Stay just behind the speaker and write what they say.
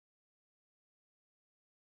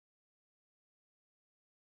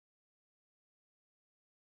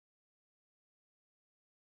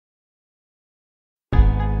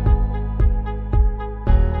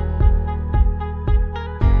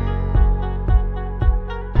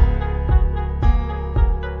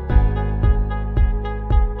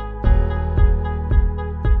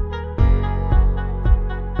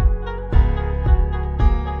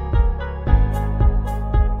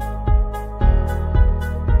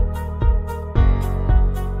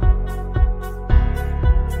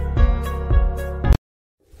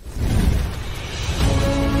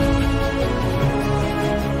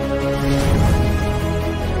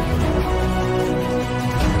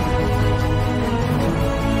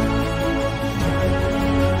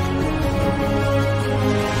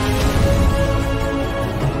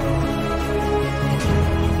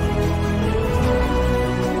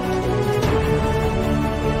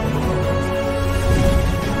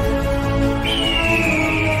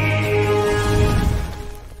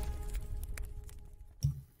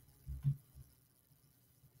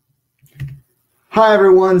Hi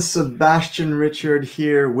everyone, Sebastian Richard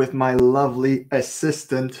here with my lovely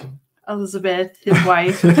assistant. Elizabeth, his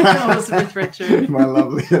wife, Elizabeth Richard. My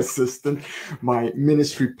lovely assistant, my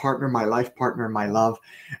ministry partner, my life partner, my love.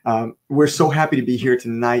 We're so happy to be here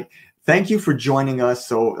tonight. Thank you for joining us.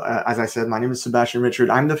 So, as I said, my name is Sebastian Richard.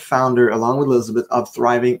 I'm the founder, along with Elizabeth, of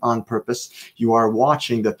Thriving on Purpose. You are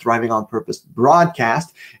watching the Thriving on Purpose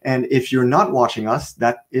broadcast. And if you're not watching us,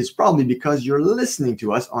 that is probably because you're listening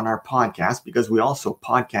to us on our podcast, because we also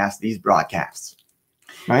podcast these broadcasts.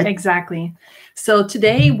 Right? Exactly. So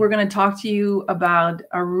today we're going to talk to you about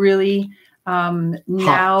a really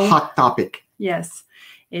hot topic. Yes.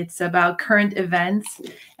 It's about current events.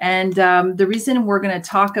 And the reason we're going to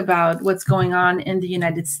talk about what's going on in the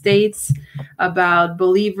United States, about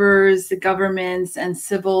believers, the governments, and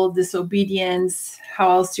civil disobedience.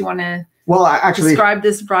 How else do you want to describe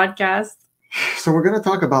this broadcast? So we're going to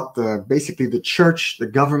talk about basically the church, the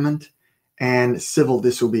government, and civil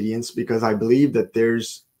disobedience, because I believe that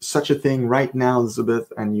there's such a thing right now,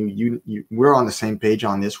 Elizabeth, and we're on the same page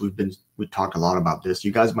on this. We talked a lot about this.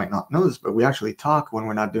 You guys might not know this, but we actually talk when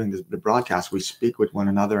we're not doing the broadcast. We speak with one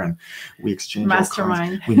another and we exchange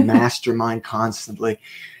mastermind. We mastermind constantly,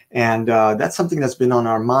 and that's something that's been on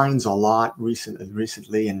our minds a lot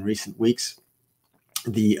recently in recent weeks.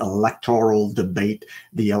 The electoral debate,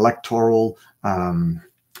 the electoral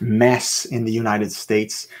mess in the United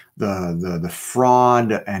States, the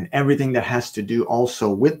fraud, and everything that has to do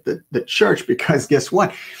also with the church. Because guess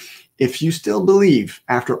what? If you still believe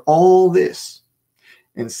after all this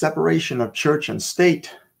in separation of church and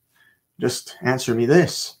state, just answer me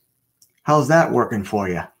this. How's that working for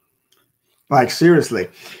you? Like, seriously,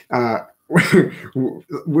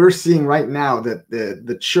 we're seeing right now that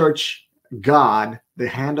the church, God, the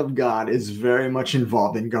hand of God, is very much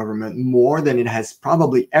involved in government, more than it has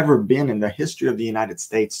probably ever been in the history of the United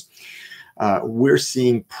States. We're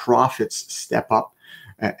seeing prophets step up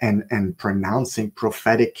and pronouncing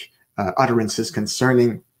prophetic utterances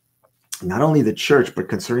concerning not only the church, but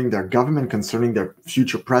concerning their government, concerning their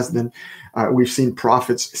future president. We've seen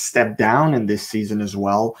prophets step down in this season as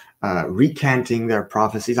well, recanting their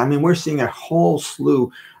prophecies. I mean, we're seeing a whole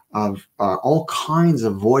slew of all kinds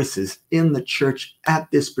of voices in the church at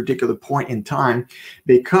this particular point in time,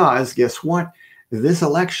 because guess what? This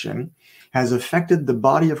election has affected the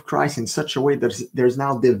body of Christ in such a way that there's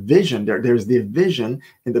now division. There's division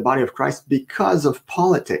in the body of Christ because of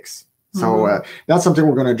politics. So that's something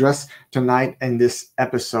we're going to address tonight in this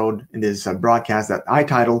episode, in this broadcast that I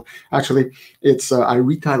titled. Actually, it's I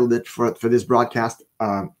retitled it for this broadcast,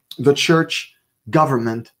 "The Church,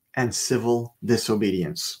 Government, and Civil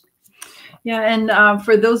Disobedience." Yeah, and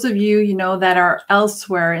for those of you, that are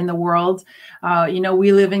elsewhere in the world,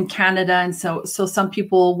 we live in Canada, and so some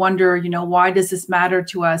people wonder, why does this matter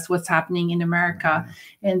to us? What's happening in America,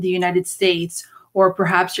 in the United States? Or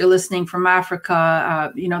perhaps you're listening from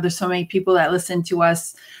Africa. There's so many people that listen to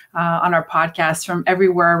us on our podcast from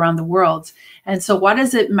everywhere around the world. And so why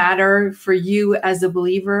does it matter for you as a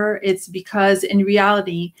believer? It's because in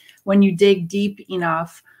reality, when you dig deep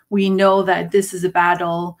enough, we know that this is a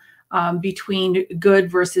battle between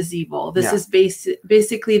good versus evil. This is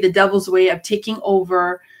basically the devil's way of taking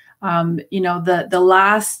over,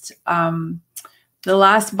 the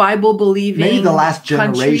last Bible believing, maybe the last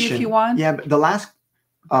generation, country, if you want. Yeah, but the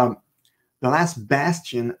last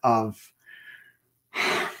bastion of,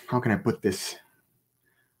 how can I put this,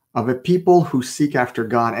 of a people who seek after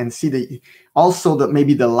God, and also that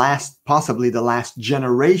maybe possibly the last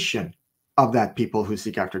generation of that people who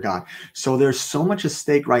seek after God. So there's so much at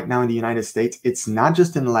stake right now in the United States. It's not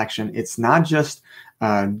just an election. It's not just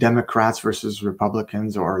Democrats versus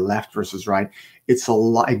Republicans or left versus right. It's a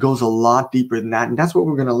lot. It goes a lot deeper than that, and that's what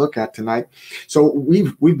we're going to look at tonight. So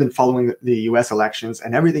we've been following the U.S. elections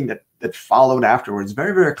and everything that followed afterwards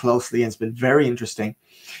very, very closely, and it's been very interesting.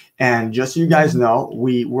 And just so you guys know,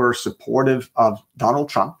 we were supportive of Donald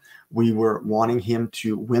Trump. We were wanting him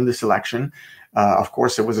to win this election. Of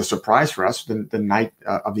course, it was a surprise for us. The night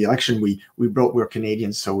of the election, we're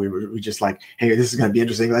Canadians, so we were just like, hey, this is going to be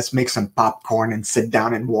interesting. Let's make some popcorn and sit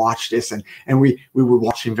down and watch this. And we were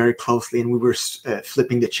watching very closely, and we were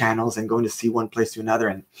flipping the channels and going to see one place to another.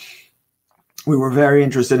 And we were very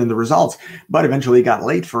interested in the results, but eventually it got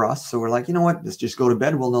late for us. So we're like, you know what? Let's just go to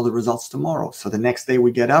bed. We'll know the results tomorrow. So the next day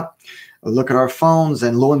we get up, look at our phones,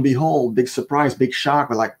 and lo and behold, big surprise, big shock.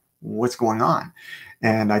 We're like, what's going on?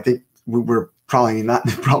 And I think we were probably not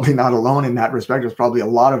alone in that respect. There's probably a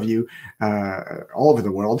lot of you all over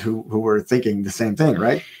the world who were thinking the same thing,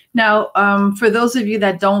 right? Now, for those of you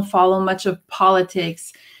that don't follow much of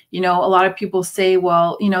politics, you know, a lot of people say,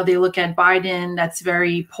 well, you know, they look at Biden, that's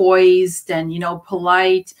very poised and, you know,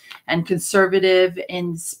 polite and conservative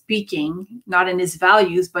in speaking, not in his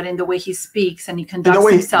values, but in the way he speaks and he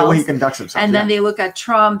conducts himself. The way he conducts himself. And then they look at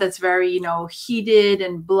Trump, that's very, you know, heated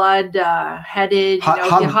and blood-headed,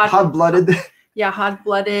 hot-blooded. Yeah,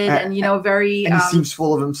 hot-blooded and, you know, very and he seems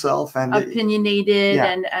full of himself and opinionated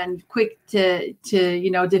and quick to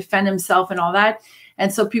you know, defend himself and all that.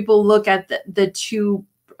 And so people look at the two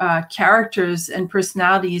characters and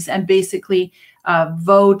personalities and basically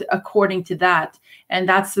vote according to that. And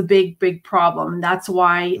that's the big problem. And that's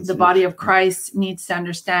why the body of Christ needs to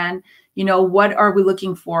understand, you know, what are we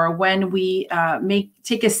looking for when we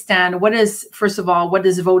take a stand? First of all, what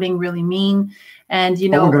does voting really mean? And, you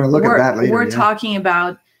know, we're going to look at that later. We're talking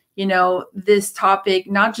about, you know, this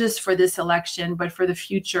topic, not just for this election, but for the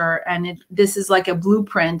future. And this is like a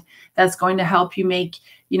blueprint that's going to help you make,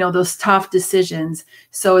 you know, those tough decisions.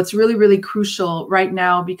 So it's really, really crucial right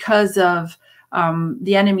now because of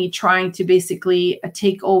the enemy trying to basically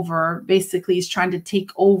take over. Basically, he's trying to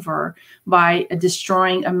take over by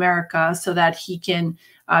destroying America so that he can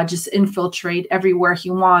just infiltrate everywhere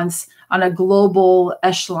he wants on a global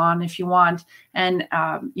echelon, if you want, and,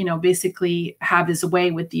 you know, basically have his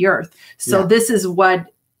way with the earth. So this is what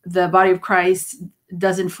the body of Christ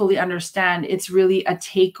doesn't fully understand. It's really a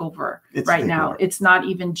takeover now. It's not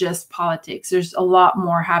even just politics. There's a lot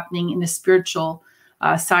more happening in the spiritual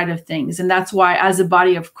side of things. And that's why as a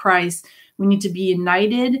body of Christ, we need to be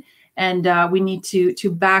united and we need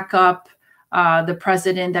to back up the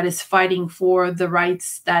president that is fighting for the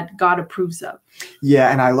rights that God approves of.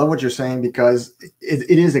 Yeah, and I love what you're saying because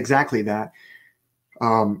it is exactly that.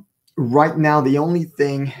 Right now, the only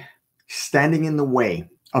thing standing in the way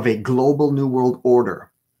of a global new world order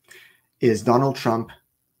is Donald Trump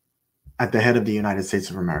at the head of the United States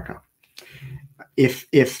of America.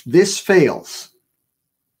 If this fails,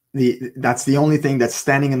 that's the only thing that's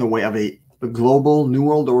standing in the way of a global new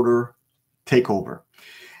world order takeover.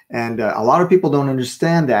 And a lot of people don't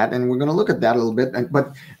understand that, and we're going to look at that a little bit.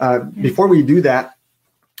 But before we do that,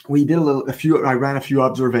 we did I ran a few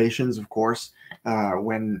observations, of course,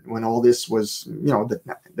 when all this was, you know,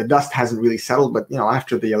 the dust hasn't really settled, but, you know,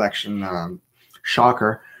 after the election,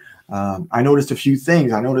 shocker, I noticed a few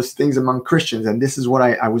things. I noticed things among Christians, and this is what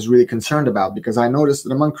I was really concerned about, because I noticed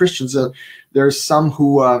that among Christians, there's some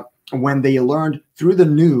who, when they learned through the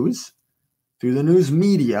news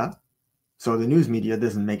media, so the news media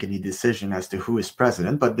doesn't make any decision as to who is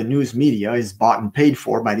president, but the news media is bought and paid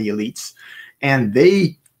for by the elites, and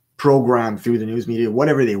they program through the news media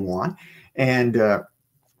whatever they want. And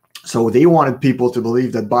so they wanted people to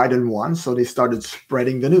believe that Biden won, so they started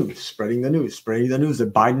spreading the news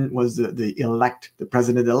that Biden was the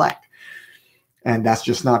president-elect. And that's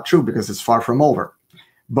just not true because it's far from over.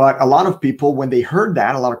 But a lot of people, when they heard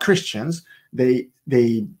that, a lot of Christians, they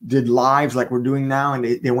did lives like we're doing now, and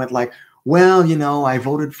they went like, well, you know, I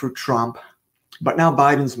voted for Trump, but now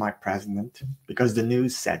Biden's my president because the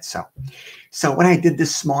news said so. So what I did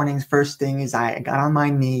this morning, first thing is I got on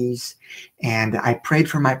my knees and I prayed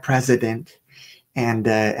for my president, and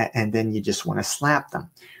then you just want to slap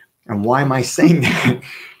them. And why am I saying that?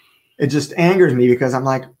 It just angers me because I'm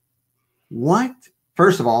like, what?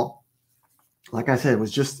 First of all, like I said, it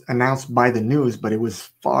was just announced by the news, but it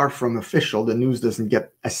was far from official. The news doesn't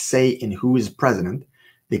get a say in who is president.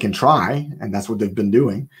 They can try, and that's what they've been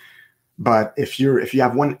doing. But if you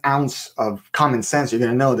have 1 ounce of common sense, you're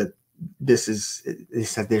going to know that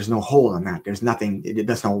there's no hole in that. There's nothing.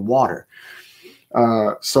 There's no water.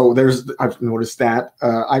 So I've noticed that.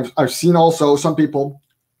 I've seen also some people,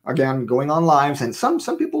 again, going on lives, and some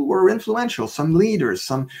people were influential, some leaders,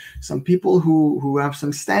 some people who have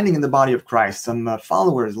some standing in the body of Christ, some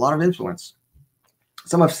followers, a lot of influence.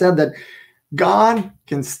 Some have said that God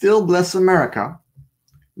can still bless America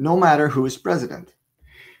no matter who is president.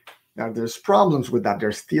 Now, there's problems with that.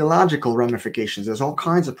 There's theological ramifications. There's all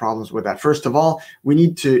kinds of problems with that. First of all, we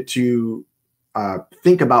need to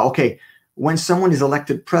think about, okay, when someone is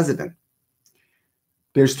elected president,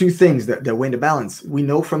 there's 2 things that weigh in the balance. We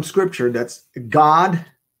know from Scripture that God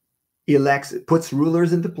puts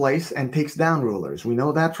rulers into place and takes down rulers. We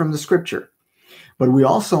know that from the Scripture. But we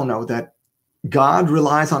also know that God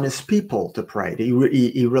relies on his people to pray.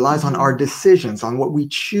 He relies on our decisions, on what we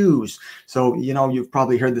choose. So, you know, you've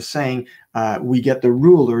probably heard the saying, we get the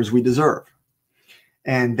rulers we deserve.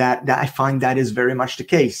 And that I find that is very much the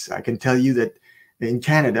case. I can tell you that in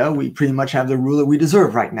Canada, we pretty much have the ruler we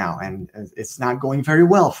deserve right now. And it's not going very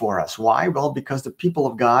well for us. Why? Well, because the people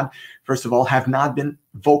of God, first of all, have not been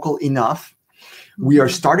vocal enough We are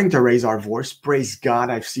starting to raise our voice. Praise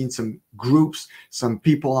God. I've seen some groups, some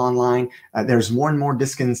people online. There's more and more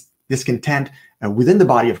discontent within the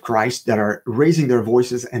body of Christ that are raising their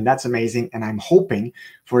voices, and that's amazing. And I'm hoping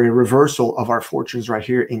for a reversal of our fortunes right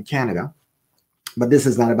here in Canada. But this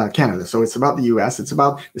is not about Canada. So it's about the US. It's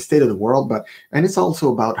about the state of the world, and it's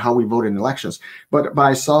also about how we vote in elections. But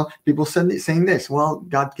I saw people saying this, well,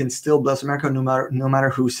 God can still bless America no matter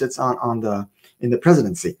who sits in the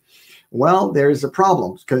presidency. Well, there's a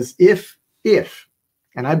problem, because if,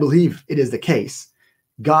 and I believe it is the case,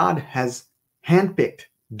 God has handpicked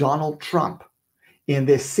Donald Trump in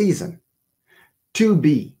this season to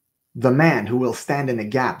be the man who will stand in the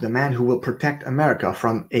gap, the man who will protect America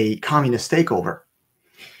from a communist takeover.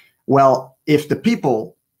 Well, if the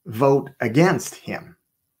people vote against him,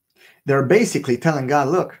 they're basically telling God,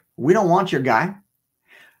 look, we don't want your guy.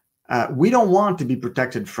 We don't want to be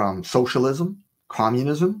protected from socialism,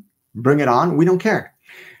 communism. Bring it on. We don't care.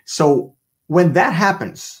 So when that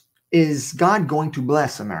happens, is God going to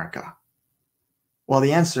bless America? Well,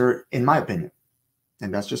 the answer, in my opinion,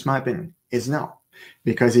 and that's just my opinion, is no.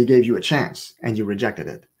 Because he gave you a chance and you rejected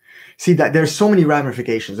it. See, that there's so many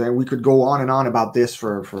ramifications, and we could go on and on about this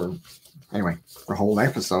for a whole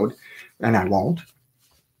episode, and I won't.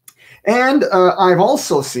 And I've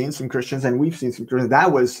also seen some Christians, and we've seen some Christians,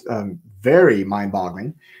 that was very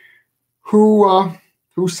mind-boggling,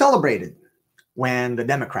 who celebrated when the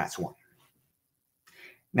Democrats won.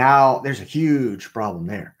 Now, there's a huge problem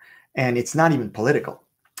there, and it's not even political.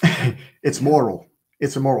 It's moral.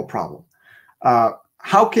 It's a moral problem.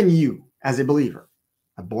 How can you, as a believer,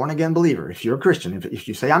 a born-again believer, if you're a Christian, if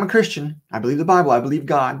you say, I'm a Christian, I believe the Bible, I believe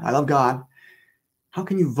God, I love God, how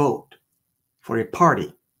can you vote for a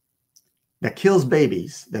party that kills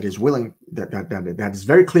babies, that is willing, that is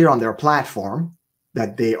very clear on their platform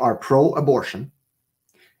that they are pro-abortion,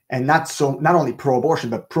 and not only pro-abortion,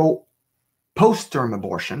 but post-term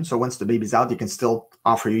abortion. So once the baby's out, you can still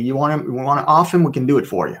offer you want to off him, we can do it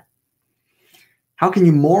for you. How can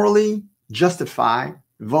you morally justify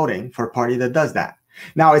voting for a party that does that?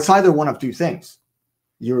 Now, it's either one of two things.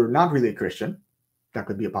 You're not really a Christian. That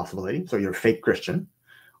could be a possibility. So you're a fake Christian.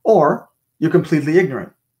 Or you're completely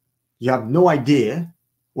ignorant. You have no idea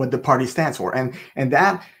what the party stands for. And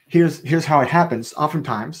that, here's how it happens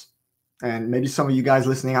oftentimes. And maybe some of you guys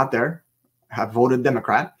listening out there have voted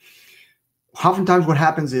Democrat. Oftentimes what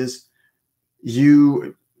happens is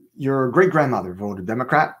your great-grandmother voted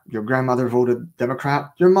Democrat, your grandmother voted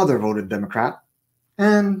Democrat, your mother voted Democrat,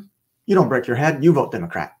 and you don't break your head, you vote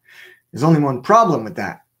Democrat. There's only one problem with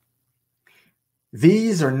that.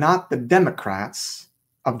 These are not the Democrats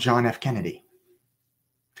of John F. Kennedy.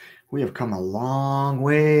 We have come a long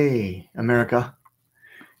way, America.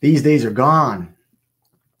 These days are gone.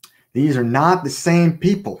 These are not the same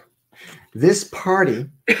people. This party,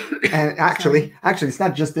 and actually, it's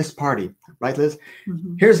not just this party, right, Liz?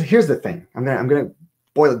 Mm-hmm. Here's the thing. I'm gonna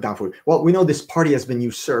boil it down for you. Well, we know this party has been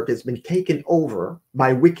usurped. It's been taken over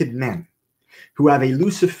by wicked men who have a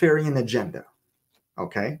Luciferian agenda.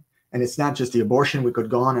 Okay, and it's not just the abortion. We could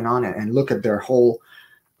go on and look at their whole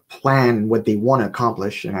plan, what they want to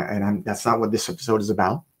accomplish, and that's not what this episode is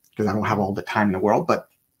about, because I don't have all the time in the world. But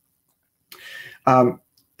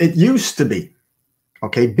it used to be,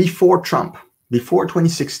 okay, before Trump, before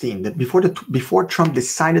 2016, before Trump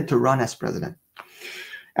decided to run as president.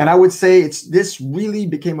 And I would say this really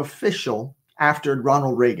became official after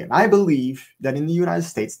Ronald Reagan. I believe that in the United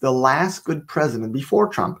States, the last good president before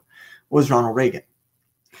Trump was Ronald Reagan.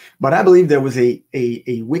 But I believe there was a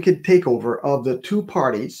wicked takeover of the two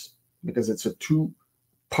parties, because it's a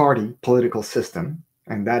two-party political system.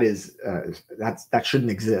 And that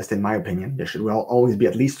shouldn't exist, in my opinion. There should always be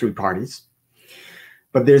at least three parties.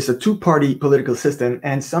 But there's a two-party political system,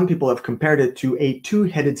 and some people have compared it to a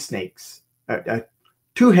two-headed snakes,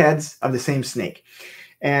 two heads of the same snake.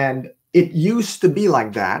 And it used to be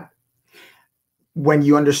like that when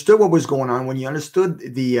you understood what was going on, when you understood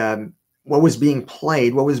what was being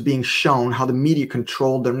played, what was being shown, how the media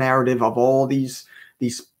controlled the narrative of all these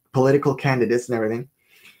political candidates and everything.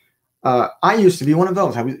 I used to be one of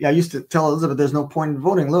those. I used to tell Elizabeth, there's no point in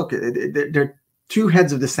voting. Look, they're two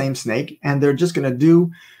heads of the same snake, and they're just going to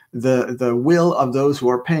do the will of those who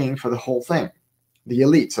are paying for the whole thing, the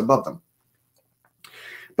elites above them.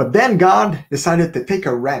 But then God decided to take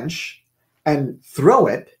a wrench and throw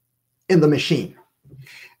it in the machine.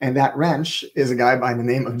 And that wrench is a guy by the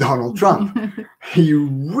name of Donald Trump. He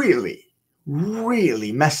really,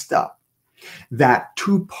 really messed up that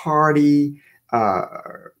two-party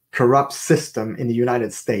corrupt system in the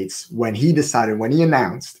United States when he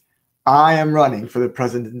announced, I am running for the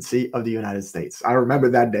presidency of the United States. I remember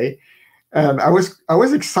that day. And I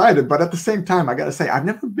was excited, but at the same time, I got to say, I've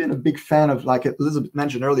never been a big fan of, like Elizabeth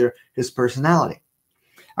mentioned earlier, his personality.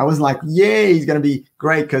 I was like, yay, he's going to be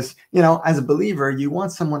great. Because, as a believer, you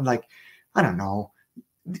want someone like, I don't know,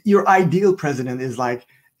 your ideal president is like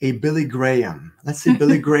a Billy Graham. Let's say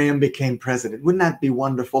Billy Graham became president. Wouldn't that be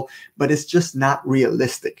wonderful? But it's just not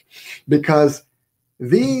realistic, because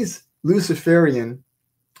these Luciferian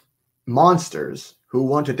monsters who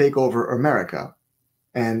want to take over America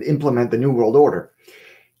and implement the New World Order,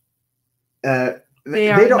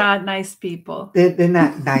 they are not nice people. They're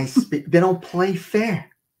not nice. They don't play fair.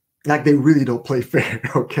 Like, they really don't play fair,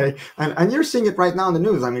 okay? And you're seeing it right now in the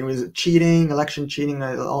news. I mean, was it cheating, election cheating,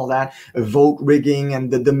 all that, vote rigging,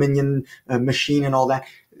 and the Dominion machine and all that.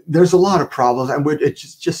 There's a lot of problems, and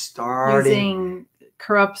it's just starting. Using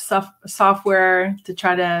corrupt software to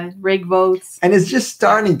try to rig votes. And it's just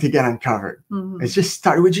starting to get uncovered. Mm-hmm.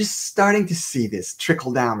 We're just starting to see this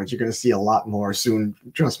trickle down, but you're going to see a lot more soon.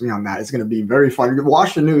 Trust me on that. It's going to be very fun. You can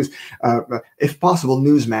watch the news, if possible,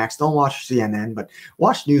 Newsmax. Don't watch CNN, but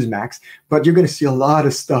watch Newsmax. But you're going to see a lot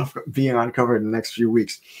of stuff being uncovered in the next few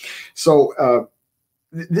weeks. So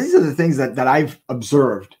these are the things that I've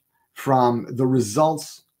observed from the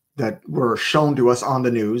results that were shown to us on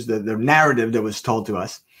the news, the narrative that was told to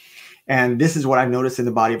us. And this is what I've noticed in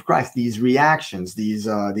the body of Christ, these reactions, these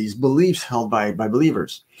beliefs held by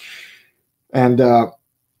believers. And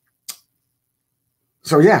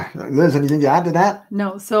so, yeah, Liz, anything to add to that?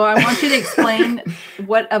 No. So I want you to explain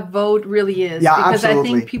what a vote really is. Yeah, because absolutely.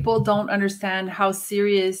 I think people don't understand how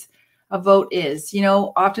serious a vote is.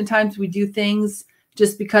 Oftentimes we do things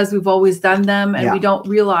just because we've always done them, and we don't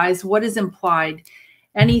realize what is implied.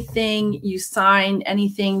 Anything you sign,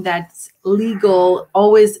 anything that's legal,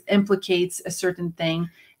 always implicates a certain thing.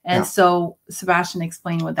 And so, Sebastian,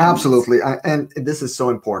 explain what that absolutely means. And this is so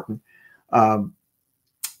important,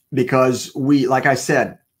 because like I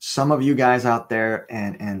said, some of you guys out there,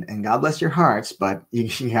 and God bless your hearts, but you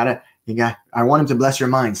got. I want him to bless your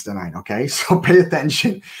minds tonight. Okay, so pay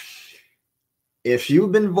attention. If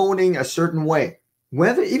you've been voting a certain way,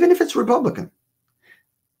 even if it's Republican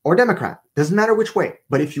or Democrat, doesn't matter which way.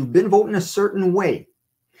 But if you've been voting a certain way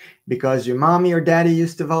because your mommy or daddy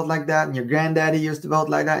used to vote like that, and your granddaddy used to vote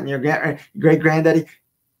like that, and your great-granddaddy,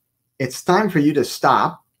 it's time for you to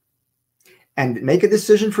stop and make a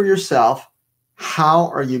decision for yourself. How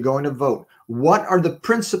are you going to vote? What are the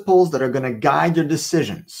principles that are going to guide your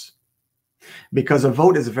decisions? Because a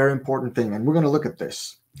vote is a very important thing, and we're going to look at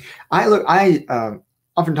this.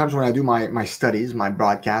 Oftentimes when I do my studies, my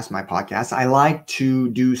broadcasts, my podcasts, I like to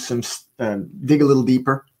do some dig a little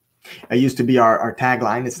deeper. It used to be our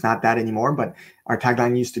tagline. It's not that anymore, but our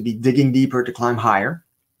tagline used to be digging deeper to climb higher.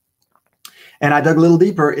 And I dug a little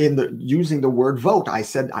deeper using the word vote. I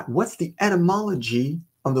said, what's the etymology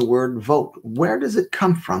of the word vote? Where does it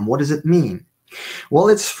come from? What does it mean? Well,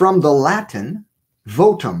 it's from the Latin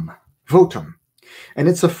votum, and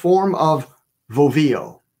it's a form of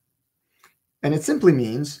vovio. And it simply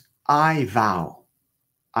means, I vow.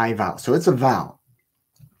 I vow. So it's a vow.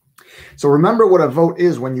 So remember what a vote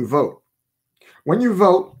is when you vote. When you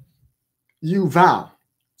vote, you vow.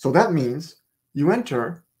 So that means you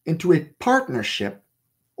enter into a partnership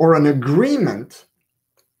or an agreement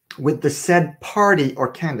with the said party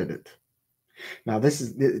or candidate. Now, this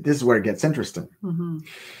is where it gets interesting. Mm-hmm.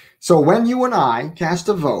 So when you and I cast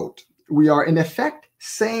a vote, we are in effect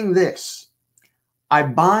saying this: I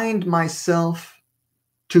bind myself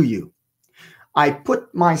to you. I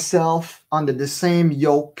put myself under the same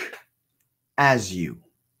yoke as you.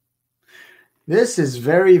 This is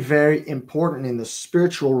very, very important in the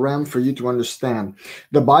spiritual realm for you to understand.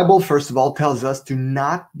 The Bible, first of all, tells us to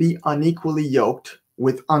not be unequally yoked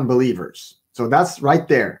with unbelievers. So that's right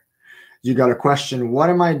there. You got to question, what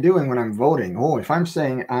am I doing when I'm voting? Oh, if I'm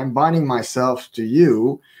saying I'm binding myself to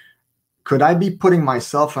you, could I be putting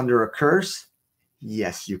myself under a curse?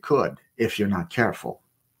 Yes, you could, if you're not careful.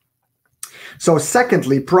 So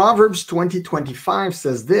secondly, Proverbs 20:25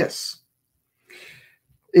 says this: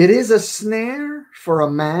 it is a snare for a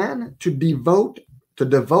man to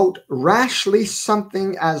devote rashly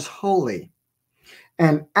something as holy,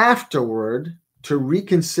 and afterward to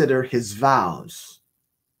reconsider his vows.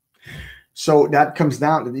 So that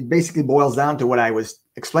it basically boils down to what I was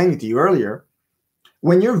explaining to you earlier.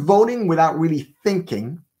 When you're voting without really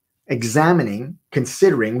thinking, examining,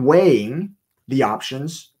 considering, weighing the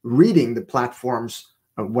options, reading the platforms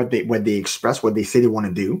of what they express, what they say they want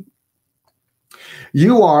to do,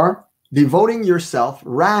 you are devoting yourself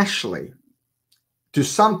rashly to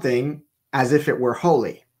something as if it were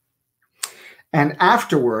holy. And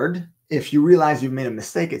afterward, if you realize you've made a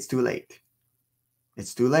mistake, it's too late.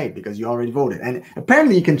 It's too late because you already voted. And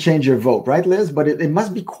apparently you can change your vote, right, Liz? But it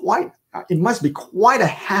must be quite a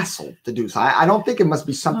hassle to do. So I don't think it must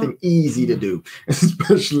be something easy to do,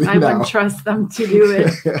 especially I now. wouldn't trust them to do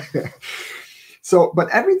it. So, but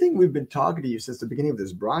everything we've been talking to you since the beginning of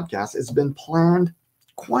this broadcast has been planned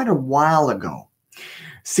quite a while ago.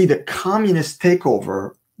 See, the communist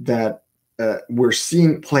takeover that we're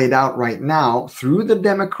seeing played out right now through the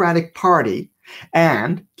Democratic Party.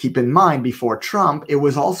 And keep in mind, before Trump, it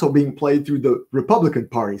was also being played through the Republican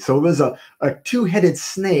Party. So it was a two-headed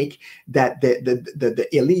snake that the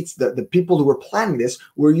elites, the people who were planning this,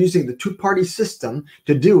 were using the two-party system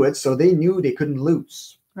to do it. So they knew they couldn't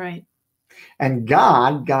lose. Right. And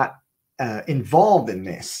God got involved in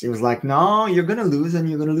this. He was like, no, you're going to lose, and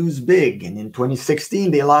you're going to lose big. And in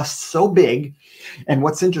 2016, they lost so big. And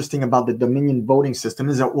what's interesting about the Dominion voting system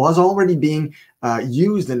is it was already being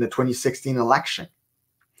used in the 2016 election.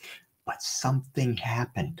 But something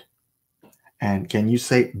happened. And can you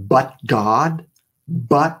say, but God?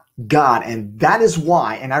 But God. And that is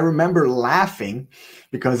why. And I remember laughing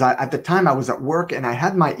because at the time I was at work and I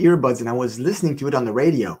had my earbuds and I was listening to it on the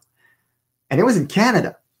radio. And it was in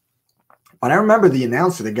Canada. But I remember the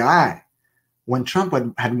announcer, the guy, when Trump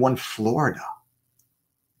had won Florida,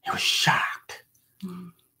 he was shocked. It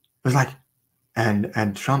was like, and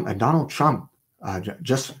Donald Trump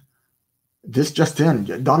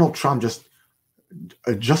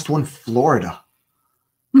just won Florida.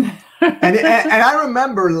 and I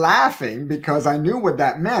remember laughing because I knew what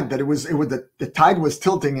that meant, that the tide was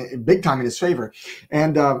tilting big time in his favor.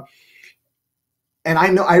 And I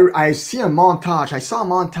know I saw a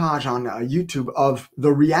montage on YouTube of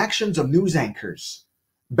the reactions of news anchors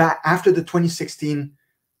back after the 2016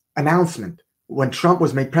 announcement when Trump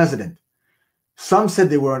was made president. Some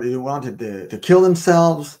said they wanted to kill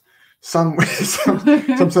themselves. Some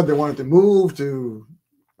said they wanted to move to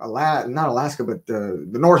not Alaska, but the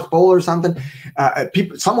North Pole or something.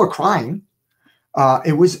 Some were crying.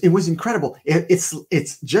 It was incredible.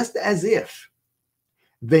 It's just as if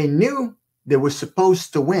they knew they were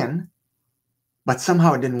supposed to win, but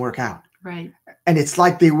somehow it didn't work out. Right. And it's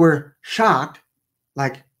like they were shocked,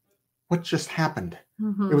 like, what just happened?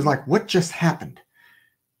 Mm-hmm. It was like, what just happened?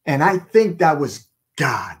 And I think that was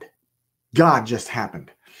God. God just happened.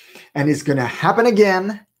 And it's going to happen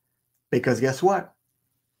again because guess what?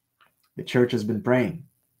 The church has been praying.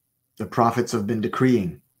 The prophets have been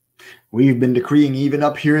decreeing. We've been decreeing even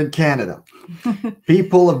up here in Canada.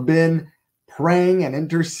 People have been praying and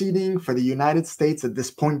interceding for the United States at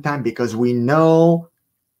this point in time because we know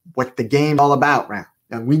what the game's all about, right?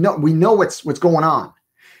 And we know what's going on.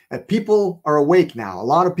 And people are awake now. A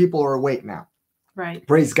lot of people are awake now. Right.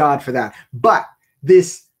 Praise God for that. But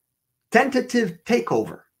this tentative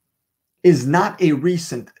takeover is not a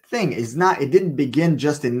recent thing. It didn't begin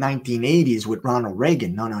just in 1980s with Ronald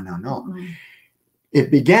Reagan. No. Mm-hmm.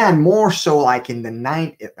 It began more so like in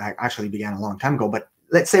it actually began a long time ago, but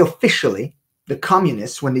let's say officially, the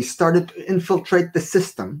communists, when they started to infiltrate the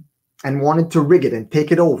system and wanted to rig it and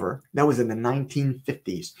take it over, that was in the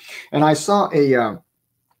 1950s. And I saw a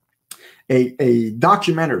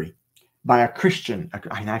documentary by a Christian,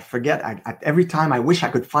 and I forget, every time I wish I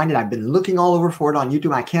could find it. I've been looking all over for it on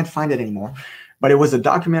YouTube. I can't find it anymore. But it was a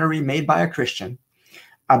documentary made by a Christian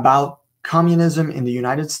about communism in the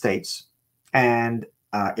United States. And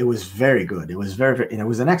it was very good. It was and it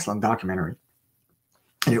was an excellent documentary.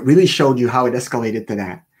 And it really showed you how it escalated to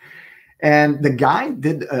that. And the guy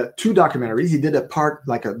did 2 documentaries. He did a part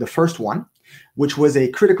like the first one, which was a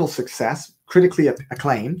critical success, critically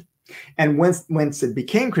acclaimed. And once it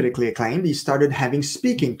became critically acclaimed, he started having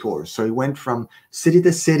speaking tours. So he went from city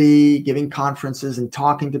to city, giving conferences and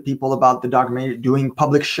talking to people about the documentary, doing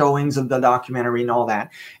public showings of the documentary and all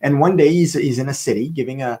that. And one day he's in a city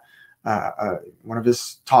giving one of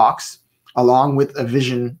his talks, along with a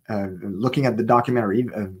vision, looking at the documentary.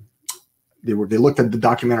 They looked at the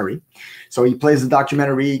documentary. So he plays the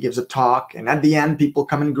documentary, gives a talk, and at the end, people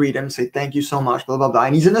come and greet him, say, thank you so much, blah, blah, blah.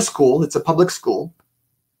 And he's in a school. It's a public school.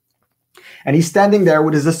 And he's standing there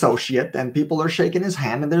with his associate, and people are shaking his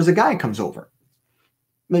hand, and there's a guy comes over,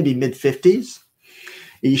 maybe mid-50s.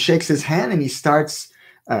 He shakes his hand, and he starts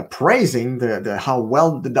praising how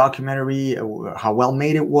well the documentary, how well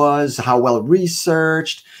made it was, how well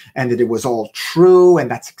researched, and that it was all true, and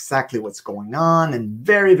that's exactly what's going on, and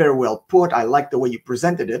very, very well put. I like the way you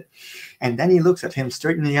presented it. And then he looks at him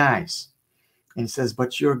straight in the eyes and says,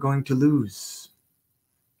 but you're going to lose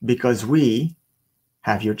because we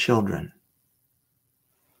have your children.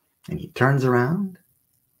 And he turns around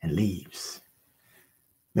and leaves.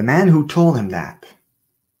 The man who told him that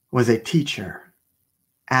was a teacher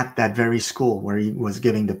at that very school where he was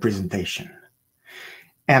giving the presentation.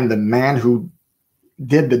 And the man who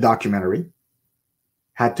did the documentary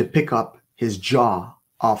had to pick up his jaw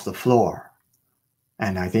off the floor.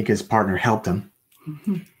 And I think his partner helped him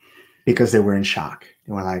because they were in shock.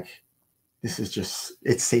 They were like, this is just,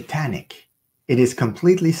 it's satanic. It is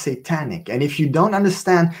completely satanic. And if you don't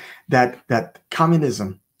understand that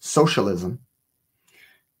communism, socialism,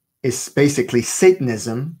 is basically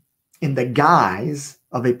Satanism in the guise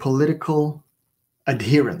of a political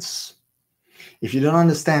adherence. If you don't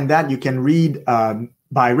understand that, you can read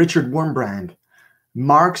by Richard Wurmbrand,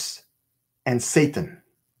 Marx and Satan.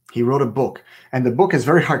 He wrote a book, and the book is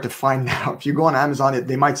very hard to find now. If you go on Amazon,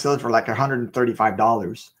 they might sell it for like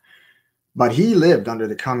 $135. But he lived under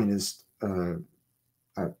the communist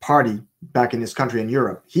party back in his country in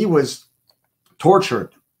Europe. He was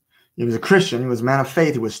tortured. He was a Christian. He was a man of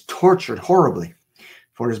faith. He was tortured horribly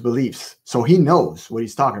for his beliefs. So he knows what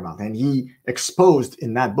he's talking about. And he exposed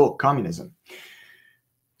in that book communism.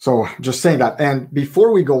 So just saying that. And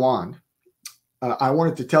before we go on, I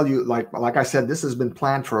wanted to tell you, like I said, this has been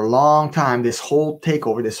planned for a long time, this whole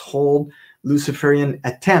takeover, this whole Luciferian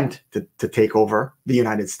attempt to take over the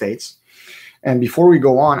United States. And before we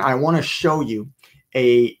go on, I want to show you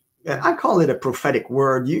I call it a prophetic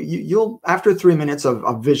word. You'll after 3 minutes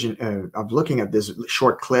of vision of looking at this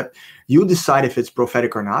short clip, you decide if it's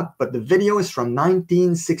prophetic or not. But the video is from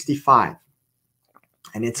 1965,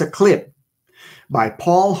 and it's a clip by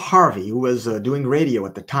Paul Harvey, who was doing radio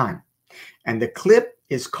at the time. And the clip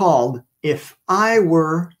is called "If I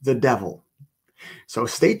Were the Devil." So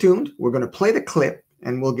stay tuned. We're going to play the clip,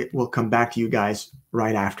 and we'll come back to you guys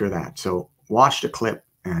right after that. So watch the clip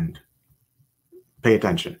and pay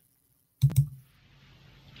attention.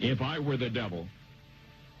 If I were the devil,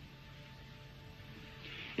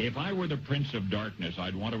 if I were the prince of darkness,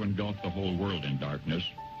 I'd want to engulf the whole world in darkness,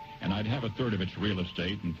 and I'd have 1/3 of its real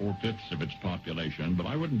estate and 4/5 of its population, but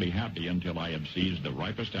I wouldn't be happy until I had seized the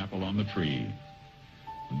ripest apple on the tree,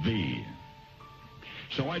 thee.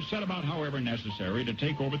 So I'd set about, however necessary, to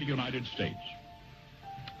take over the United States.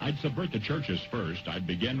 I'd subvert the churches first. I'd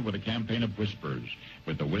begin with a campaign of whispers.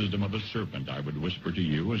 With the wisdom of a serpent, I would whisper to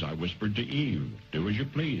you as I whispered to Eve, do as you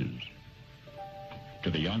please. To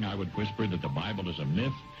the young, I would whisper that the Bible is a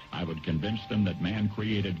myth. I would convince them that man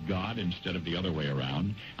created God instead of the other way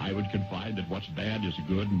around. I would confide that what's bad is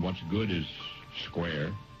good and what's good is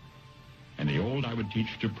square. And the old I would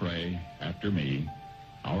teach to pray after me,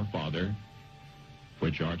 Our Father,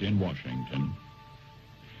 which art in Washington.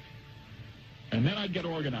 And then I'd get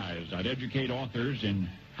organized. I'd educate authors in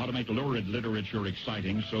how to make lurid literature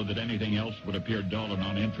exciting so that anything else would appear dull and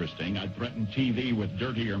uninteresting. I'd threaten TV with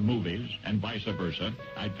dirtier movies and vice versa.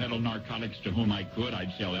 I'd peddle narcotics to whom I could.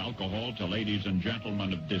 I'd sell alcohol to ladies and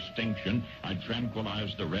gentlemen of distinction. I'd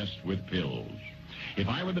tranquilize the rest with pills. If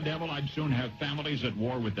I were the devil, I'd soon have families at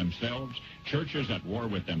war with themselves, churches at war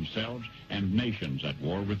with themselves, and nations at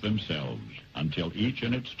war with themselves, until each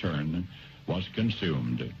in its turn was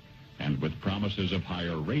consumed. And with promises of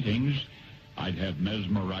higher ratings, I'd have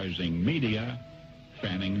mesmerizing media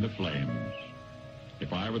fanning the flames.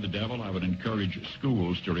 If I were the devil, I would encourage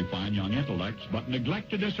schools to refine young intellects, but neglect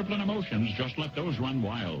to discipline emotions. Just let those run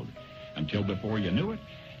wild. Until before you knew it,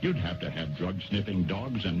 you'd have to have drug-sniffing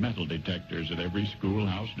dogs and metal detectors at every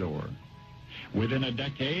schoolhouse door. Within a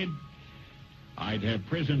decade, I'd have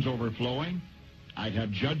prisons overflowing. I'd have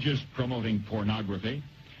judges promoting pornography.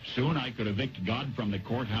 Soon I could evict God from the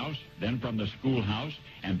courthouse, then from the schoolhouse,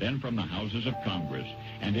 and then from the houses of Congress.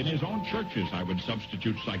 And in his own churches, I would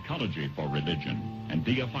substitute psychology for religion and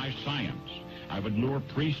deify science. I would lure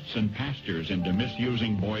priests and pastors into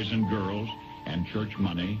misusing boys and girls and church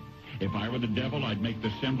money. If I were the devil, I'd make the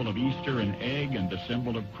symbol of Easter an egg and the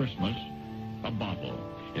symbol of Christmas a bottle.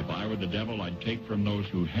 If I were the devil, I'd take from those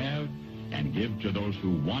who have and give to those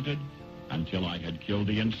who wanted until I had killed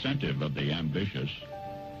the incentive of the ambitious.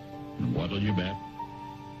 And what'll you bet?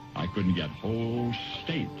 I couldn't get whole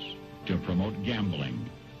states to promote gambling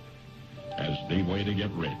as the way to get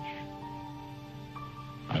rich.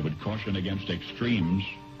 I would caution against extremes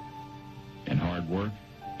in hard work,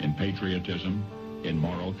 in patriotism, in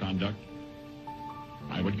moral conduct.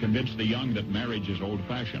 I would convince the young that marriage is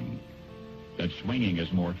old-fashioned, that swinging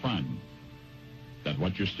is more fun, that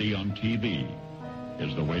what you see on TV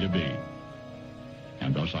is the way to be.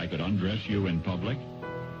 And thus I could undress you in public,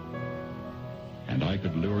 and I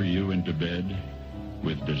could lure you into bed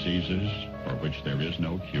with diseases for which there is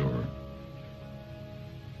no cure.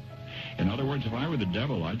 In other words, if I were the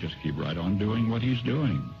devil, I'd just keep right on doing what he's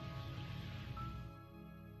doing.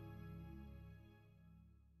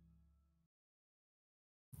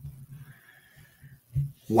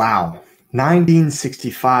 Wow.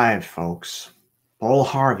 1965, folks. Paul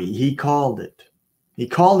Harvey, he called it. He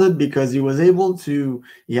called it because he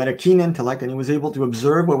had a keen intellect and he was able to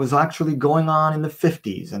observe what was actually going on in the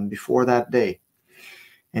 50s and before that day.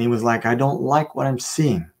 And he was like, I don't like what I'm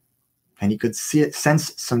seeing. And he could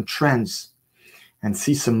sense some trends and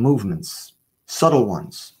see some movements, subtle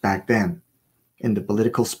ones back then in the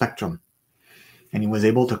political spectrum. And he was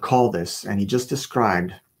able to call this, and he just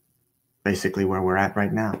described basically where we're at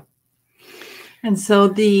right now. And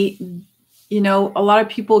so a lot of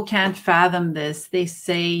people can't fathom this. They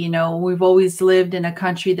say, we've always lived in a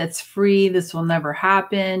country that's free. This will never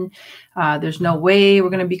happen. There's no way we're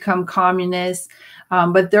going to become communist.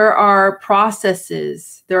 But there are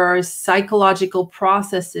processes. There are psychological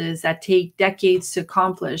processes that take decades to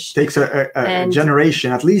accomplish. It takes a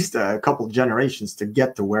generation, at least a couple of generations, to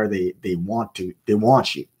get to where they want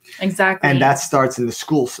you. Exactly. And that starts in the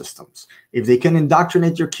school systems. If they can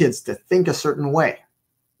indoctrinate your kids to think a certain way,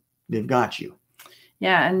 they've got you.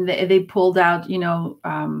 Yeah, and they pulled out,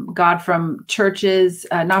 God from churches,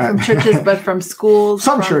 not from churches, but from schools.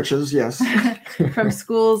 Churches, yes. From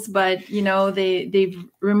schools, but, they've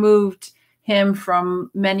removed him from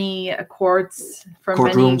many courtrooms.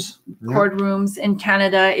 Courtrooms. In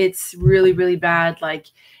Canada, it's really, really bad. Like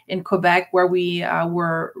in Quebec, where we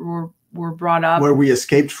were brought up. Where we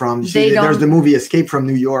escaped from. There's the movie Escape from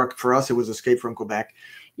New York. For us, it was Escape from Quebec.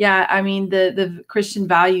 Yeah, I mean, the Christian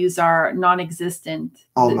values are non-existent.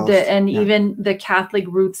 Almost. Even the Catholic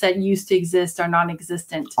roots that used to exist are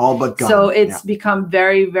non-existent. All but gone. So it's become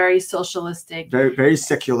very, very socialistic. Very, very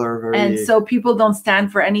secular. And so people don't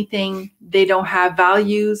stand for anything. They don't have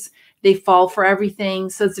values. They fall for everything.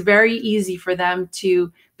 So it's very easy for them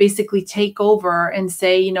to basically take over and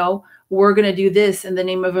say, we're going to do this in the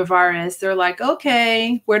name of a virus. They're like,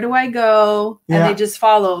 okay, where do I go? And they just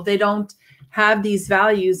follow. They don't have these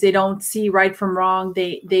values. They don't see right from wrong.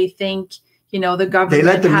 They think, the government. They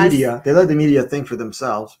let the media think for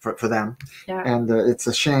themselves, for them. Yeah. And it's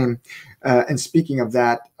a shame. And speaking of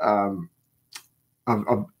that,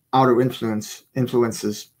 of outer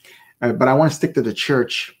influences, but I want to stick to the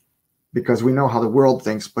church because we know how the world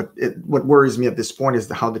thinks. But what worries me at this point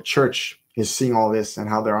is how the church is seeing all this and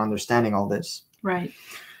how they're understanding all this. Right.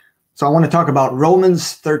 So I want to talk about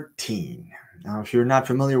Romans 13. Now, if you're not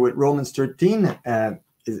familiar with Romans 13,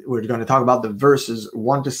 we're going to talk about the verses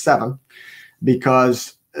 1 to 7,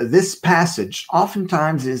 because this passage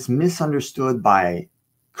oftentimes is misunderstood by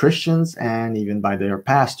Christians and even by their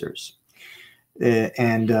pastors.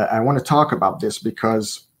 And I want to talk about this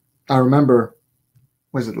because I remember,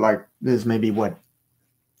 was it like this maybe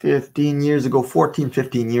 15 years ago, 14,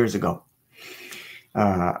 15 years ago,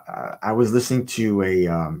 I was listening to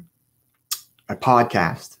a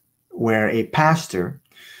podcast where a pastor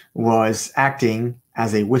was acting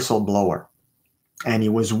as a whistleblower, and he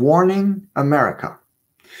was warning America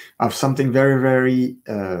of something very, very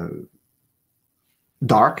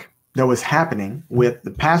dark that was happening with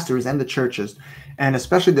the pastors and the churches, and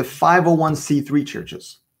especially the 501c3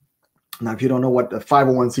 churches. Now, if you don't know what the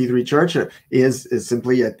 501c3 church is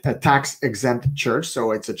simply a tax-exempt church.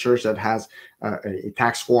 So it's a church that has a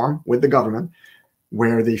tax form with the government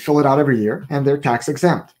where they fill it out every year, and they're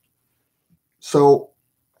tax-exempt. So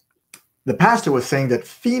the pastor was saying that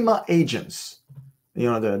FEMA agents,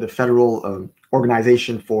 the federal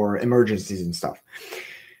organization for emergencies and stuff,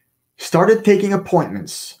 started taking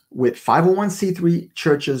appointments with 501c3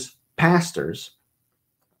 churches' pastors.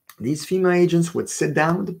 These FEMA agents would sit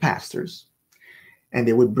down with the pastors and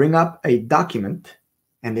they would bring up a document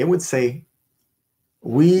and they would say,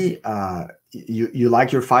 you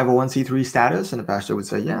like your 501c3 status? And the pastor would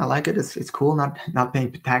say, yeah, I like it. It's cool, not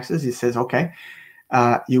paying taxes. He says, okay,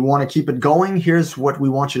 you want to keep it going? Here's what we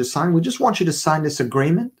want you to sign. We just want you to sign this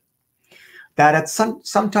agreement that at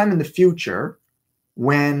some time in the future,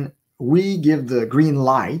 when we give the green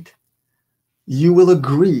light, you will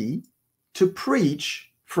agree to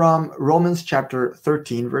preach from Romans chapter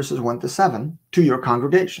 13, verses 1 to 7 to your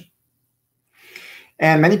congregation.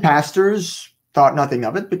 And many pastors thought nothing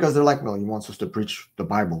of it because they're like, well, he wants us to preach the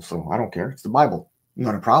Bible, so I don't care. It's the Bible.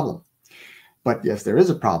 Not a problem. But yes, there is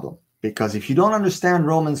a problem, because if you don't understand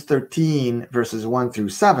Romans 13, verses 1 through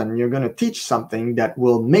 7, you're going to teach something that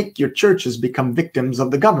will make your churches become victims of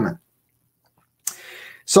the government.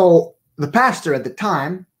 So the pastor at the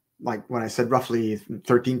time, like when I said roughly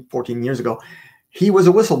 13, 14 years ago, he was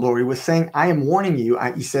a whistleblower. He was saying, I am warning you.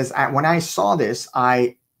 He says, when I saw this,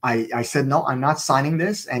 I said, no, I'm not signing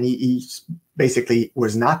this. And he basically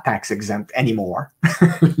was not tax exempt anymore.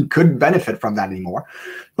 He couldn't benefit from that anymore.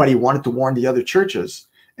 But he wanted to warn the other churches,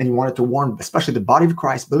 and he wanted to warn especially the body of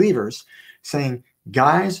Christ believers, saying,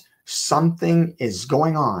 guys, something is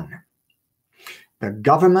going on. The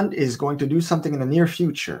government is going to do something in the near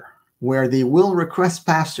future where they will request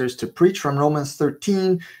pastors to preach from Romans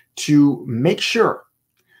 13 to make sure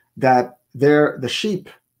that the sheep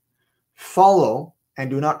follow and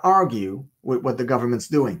do not argue with what the government's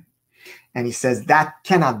doing. And he says that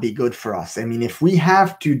cannot be good for us. I mean, if we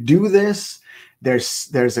have to do this,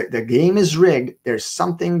 the game is rigged. There's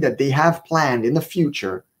something that they have planned in the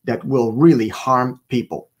future that will really harm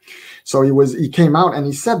people. So he came out and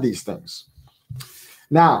he said these things.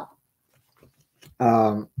 Now,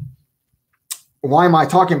 why am I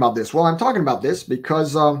talking about this? Well, I'm talking about this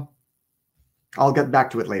because I'll get back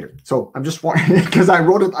to it later. So I'm just wondering, because I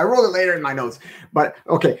wrote it later in my notes. But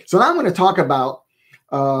okay, so now I'm going to talk about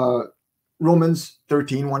Romans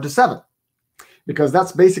 13, 1-7, because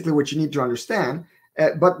that's basically what you need to understand.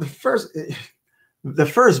 But the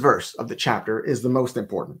first verse of the chapter is the most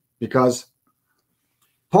important, because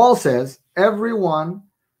Paul says everyone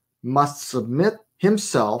must submit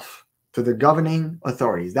himself to the governing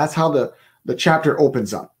authorities. That's how the chapter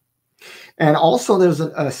opens up. And also there's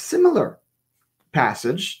a similar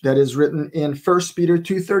passage that is written in 1 Peter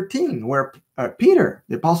 2:13, where Peter,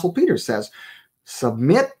 the Apostle Peter, says,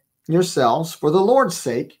 submit yourselves for the Lord's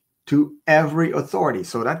sake to every authority.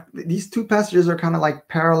 So that these two passages are kind of like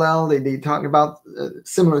parallel. They talk about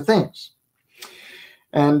similar things.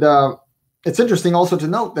 And it's interesting also to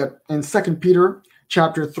note that in 2 Peter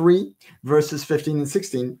chapter 3, verses 15 and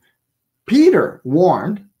 16, Peter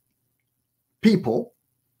warned people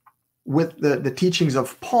with the teachings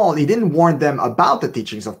of Paul. He didn't warn them about the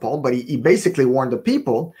teachings of Paul, but he basically warned the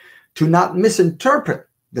people to not misinterpret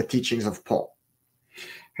the teachings of Paul.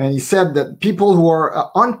 And he said that people who are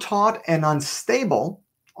untaught and unstable,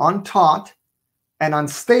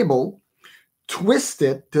 twist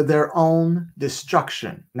it to their own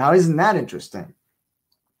destruction. Now, isn't that interesting?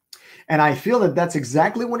 And I feel that that's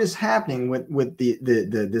exactly what is happening with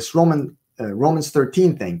this Romans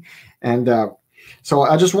 13 thing. And so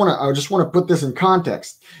I just want to put this in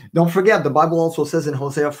context. Don't forget, the Bible also says in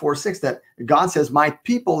Hosea 4:6 that God says, "My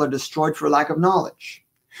people are destroyed for lack of knowledge."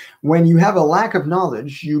 When you have a lack of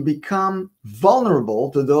knowledge, you become vulnerable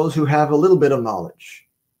to those who have a little bit of knowledge.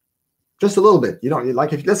 Just a little bit. You don't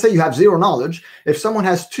like, if let's say you have zero knowledge. If someone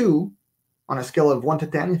has 2 on a scale of 1 to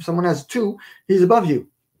 10, if someone has 2, he's above you.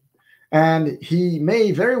 And he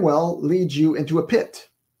may very well lead you into a pit.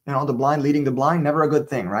 You know, the blind leading the blind, never a good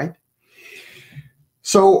thing, right?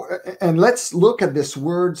 So, and let's look at this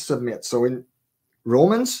word submit. So in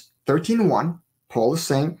Romans 13:1, Paul is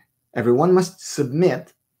saying everyone must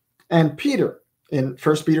submit. And Peter in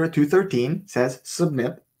 1 Peter 2:13 says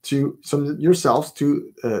submit yourselves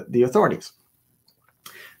to the authorities.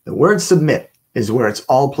 The word submit is where it's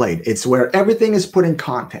all played. It's where everything is put in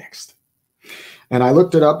context. And I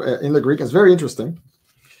looked it up in the Greek. It's very interesting.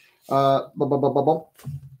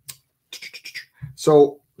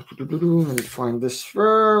 So let me find this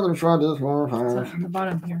first. Let me try this one. It's on the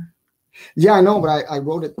bottom here. Yeah, I know, but I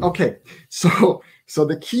wrote it. Okay. So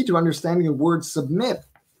the key to understanding the word submit,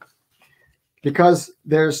 because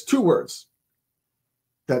there's 2 words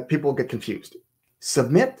that people get confused: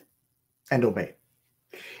 submit and obey.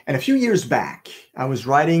 And a few years back, I was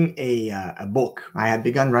writing a book. I had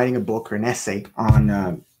begun writing a book or an essay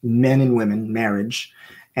on men and women, marriage,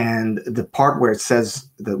 and the part where it says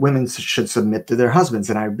that women should submit to their husbands.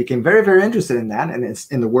 And I became very, very interested in that, and it's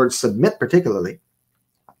in the word submit particularly.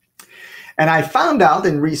 And I found out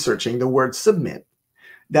in researching the word submit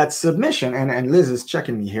that submission, and Liz is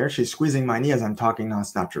checking me here. She's squeezing my knee as I'm talking. No,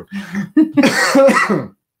 it's not true.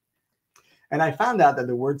 And I found out that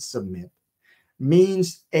the word submit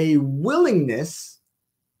means a willingness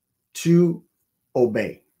to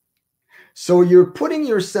obey. So you're putting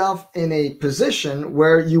yourself in a position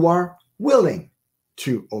where you are willing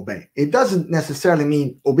to obey. It doesn't necessarily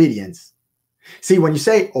mean obedience. See, when you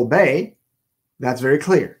say obey, that's very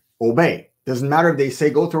clear. Obey. Doesn't matter if they say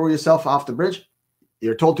go throw yourself off the bridge.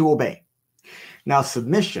 You're told to obey. Now,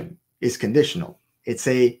 submission is conditional. It's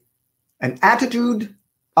an attitude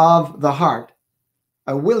of the heart,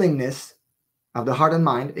 a willingness of the heart and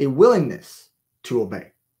mind, a willingness to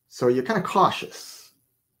obey. So you're kind of cautious.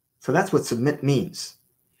 So that's what submit means.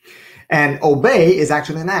 And obey is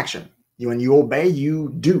actually an action. When you obey,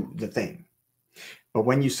 you do the thing. But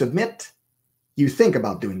when you submit, you think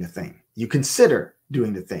about doing the thing. You consider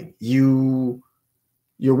doing the thing. You're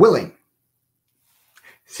willing.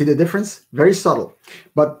 See the difference? Very subtle.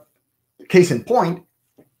 But case in point,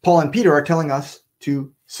 Paul and Peter are telling us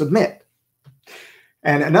to submit.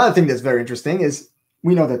 And another thing that's very interesting is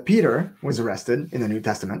we know that Peter was arrested in the New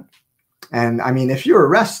Testament. And I mean, if you're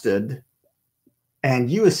arrested, and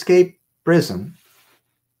you escape prison,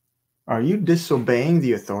 are you disobeying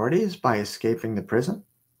the authorities by escaping the prison?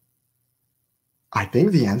 I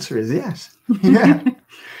think the answer is yes. Yeah.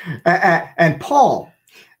 And Paul,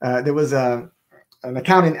 there was an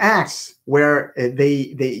account in Acts where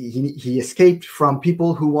he escaped from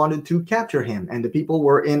people who wanted to capture him, and the people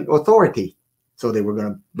were in authority. So they were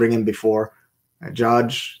going to bring him before a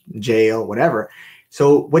judge, jail, whatever.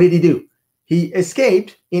 So what did he do? He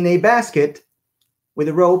escaped in a basket with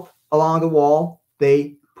a rope along the wall.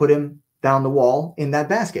 They put him down the wall in that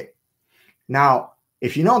basket. Now,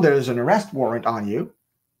 if you know there's an arrest warrant on you,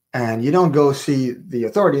 and you don't go see the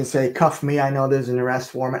authority and say, cuff me, I know there's an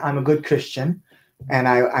arrest warrant, I'm a good Christian, and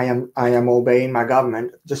I am obeying my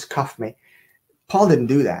government, just cuff me. Paul didn't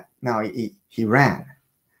do that. No, he ran.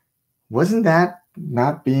 Wasn't that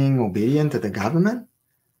not being obedient to the government?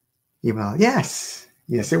 Well, yes,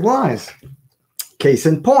 it was. Case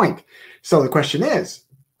in point. So the question is,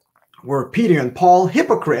 were Peter and Paul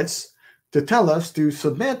hypocrites to tell us to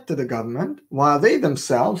submit to the government while they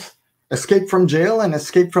themselves escape from jail and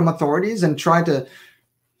escape from authorities and try to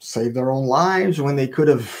save their own lives when they could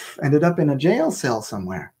have ended up in a jail cell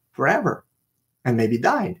somewhere forever and maybe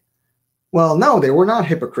died? Well, no, they were not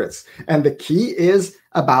hypocrites. And the key is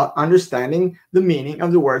about understanding the meaning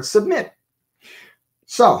of the word submit.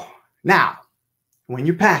 So now, when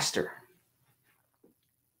your pastor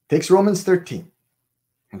takes Romans 13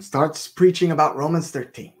 and starts preaching about Romans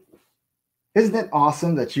 13, isn't it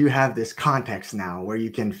awesome that you have this context now where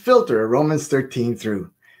you can filter Romans 13 through?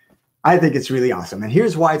 I think it's really awesome. And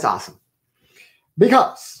here's why it's awesome.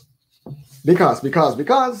 Because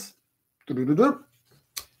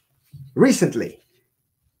recently,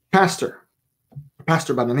 a pastor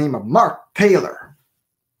by the name of Mark Taylor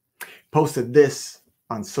posted this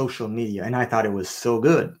on social media, and I thought it was so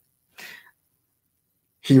good.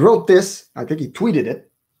 He wrote this, I think he tweeted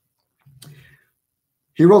it.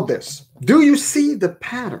 He wrote this: do you see the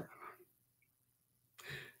pattern?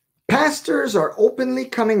 Pastors are openly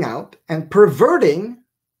coming out and perverting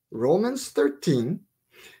Romans 13.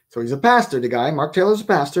 So he's a pastor, the guy, Mark Taylor's a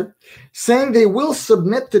pastor, saying they will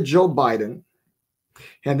submit to Joe Biden.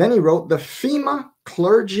 And then he wrote, the FEMA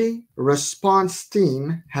clergy response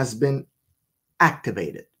team has been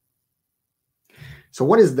activated. So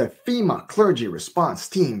what is the FEMA clergy response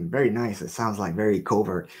team? Very nice. It sounds like very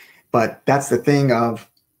covert. But that's the thing of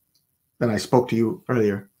that I spoke to you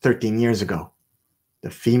earlier, 13 years ago. The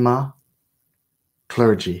FEMA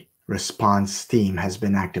clergy response team has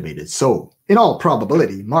been activated. So in all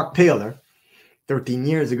probability, Mark Taylor, 13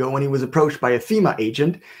 years ago, when he was approached by a FEMA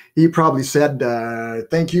agent, he probably said,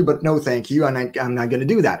 thank you, but no thank you, and I'm not going to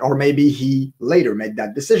do that. Or maybe he later made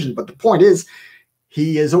that decision. But the point is,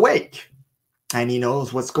 he is awake, and he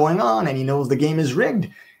knows what's going on, and he knows the game is rigged.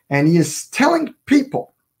 And he is telling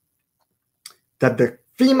people that the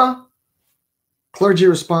FEMA clergy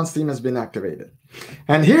response team has been activated.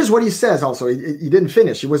 And here's what he says also. He didn't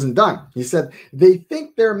finish. He wasn't done. He said, they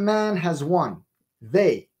think their man has won.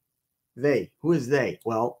 They. Who is they?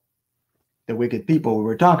 Well, the wicked people we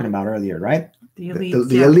were talking about earlier, right? The elites.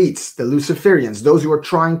 The elites, the Luciferians, those who are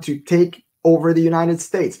trying to take over the United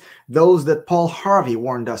States, those that Paul Harvey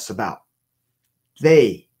warned us about.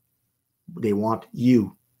 They want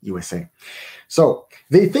you, USA. So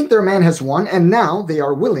they think their man has won, and now they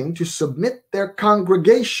are willing to submit their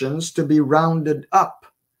congregations to be rounded up.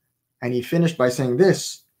 And he finished by saying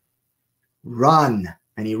this: run.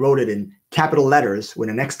 And he wrote it in capital letters with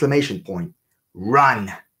an exclamation point.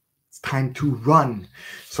 Run. It's time to run.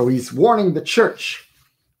 So he's warning the church.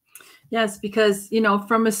 Yes, because,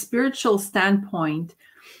 from a spiritual standpoint,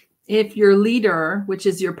 if your leader, which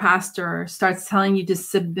is your pastor, starts telling you to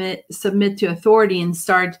submit to authority and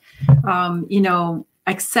start,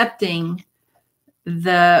 accepting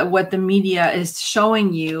what the media is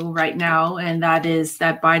showing you right now, and that is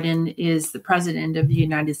that Biden is the president of the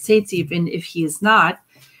United States, even if he is not,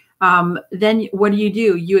 then what do?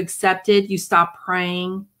 You accept it. You stop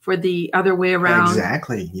praying for the other way around.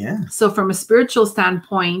 Exactly, yeah. So from a spiritual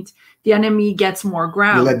standpoint, the enemy gets more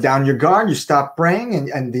ground. You let down your guard, you stop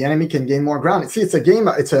praying, and the enemy can gain more ground. See, it's a game,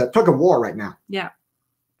 it's a tug of war right now. Yeah.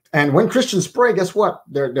 And when Christians pray, guess what?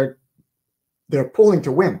 They're pulling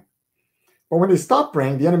to win. But when they stop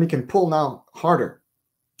praying, the enemy can pull now harder.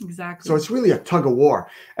 Exactly. So it's really a tug of war.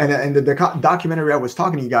 And the documentary I was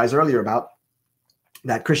talking to you guys earlier about,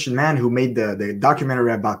 that Christian man who made the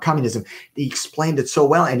documentary about communism, he explained it so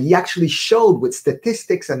well. And he actually showed with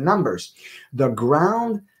statistics and numbers the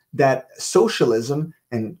ground that socialism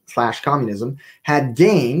and / communism had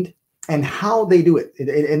gained and how they do it.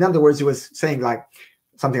 In other words, he was saying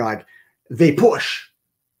something like, they push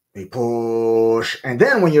They push. And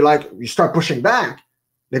then when you start pushing back,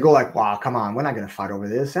 they go like, wow, come on, we're not going to fight over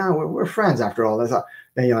this. We're friends after all.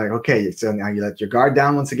 Then you're like, okay, so now you let your guard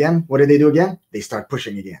down once again. What do they do again? They start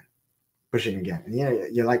pushing again. And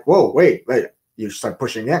you're like, whoa, wait. You start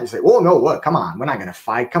pushing again. You say, whoa, no, what? Come on, we're not going to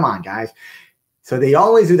fight. Come on, guys. So they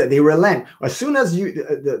always do that. They relent. As soon as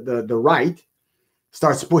the right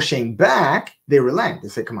starts pushing back, they relent. They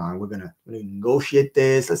say, come on, we're gonna negotiate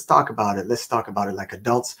this. Let's talk about it. Let's talk about it like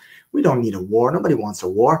adults. We don't need a war. Nobody wants a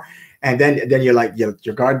war. And then you're like,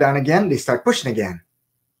 your guard down again. They start pushing again.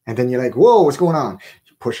 And then you're like, whoa, what's going on?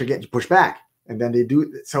 You push again, you push back. And then they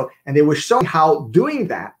do so. And they were showing how doing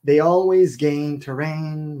that, they always gain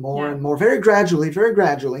terrain more and more, very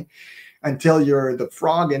gradually, until you're the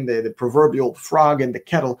frog in the proverbial frog in the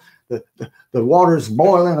kettle. The water's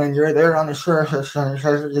boiling and you're there on the surface.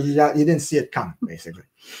 You didn't see it come, basically.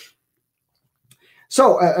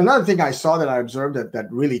 So another thing I saw that I observed that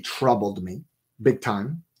really troubled me big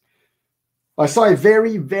time. I saw a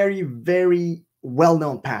very, very, very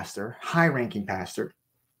well-known pastor, high-ranking pastor,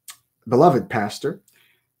 beloved pastor,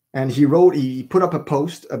 and he put up a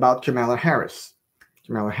post about Kamala Harris.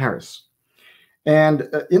 And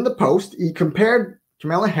in the post, he compared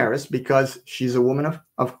Kamala Harris, because she's a woman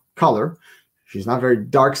of color. She's not very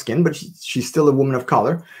dark-skinned, but she's still a woman of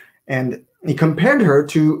color. And he compared her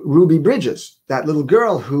to Ruby Bridges, that little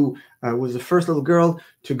girl who was the first little girl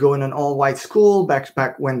to go in an all-white school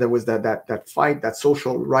back when there was that fight, that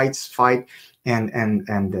social rights fight,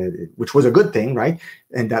 and which was a good thing, right?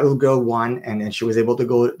 And that little girl won, and she was able to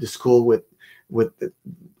go to school with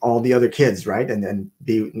all the other kids, right? And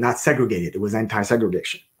be not segregated. It was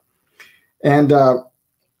anti-segregation.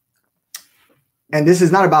 And this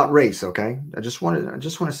is not about race, okay? I just want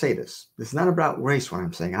to say this. This is not about race, what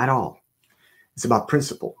I'm saying, at all. It's about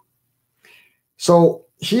principle. So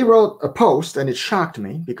he wrote a post, and it shocked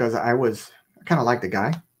me because I kind of like the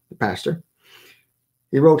guy, the pastor.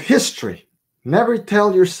 He wrote, history. Never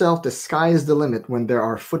tell yourself the sky is the limit when there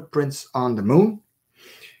are footprints on the moon.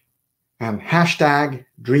 And hashtag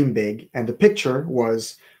dream big. And the picture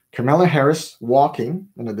was Kamala Harris walking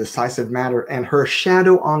in a decisive manner, and her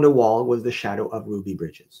shadow on the wall was the shadow of Ruby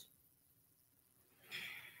Bridges.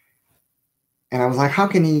 And I was like, how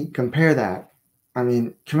can he compare that? I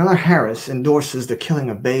mean, Kamala Harris endorses the killing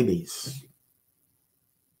of babies.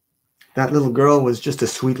 That little girl was just a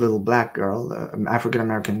sweet little black girl, an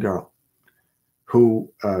African-American girl,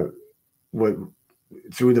 who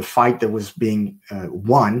through the fight that was being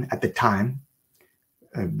won at the time,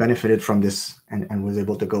 benefited from this and was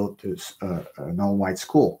able to go to an all-white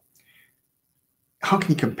school. How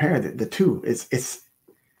can you compare the two?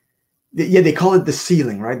 They call it the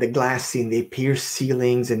ceiling, right? The glass ceiling. They pierce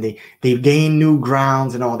ceilings and they gain new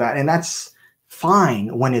grounds and all that. And that's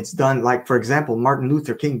fine when it's done. Like, for example, Martin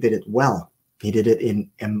Luther King did it well. He did it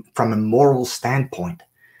from a moral standpoint.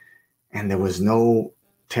 And there was no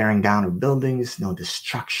tearing down of buildings, no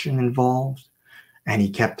destruction involved. And he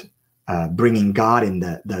kept bringing God in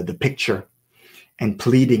the picture and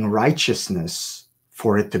pleading righteousness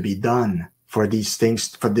for it to be done, for these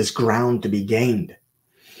things, for this ground to be gained.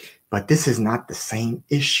 But this is not the same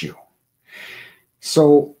issue.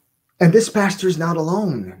 So, and this pastor is not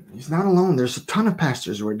alone. He's not alone. There's a ton of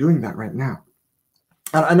pastors who are doing that right now.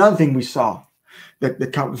 And another thing we saw that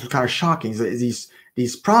was kind of shocking is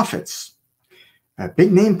these prophets,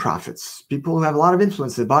 big name prophets, people who have a lot of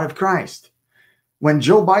influence in the body of Christ. When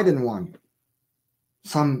Joe Biden won,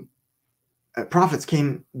 some prophets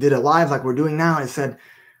did a live like we're doing now, and said,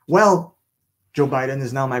 well, Joe Biden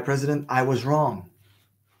is now my president. I was wrong.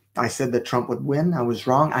 I said that Trump would win. I was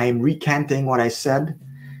wrong. I am recanting what I said.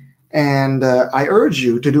 And I urge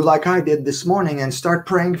you to do like I did this morning and start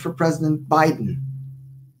praying for President Biden.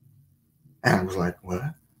 And I was like, what?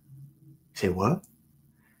 Say what?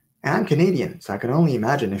 And I'm Canadian, so I can only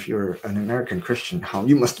imagine if you're an American Christian, how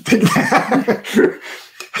you must think that.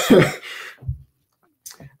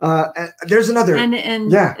 There's another.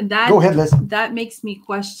 And yeah, that, go ahead, Liz. That makes me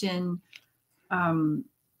question.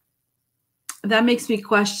 That makes me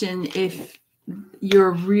question if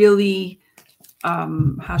you're really,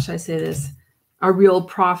 how should I say this, a real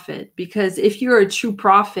prophet. Because if you're a true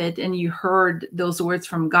prophet and you heard those words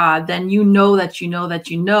from God, then you know that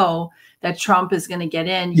Trump is going to get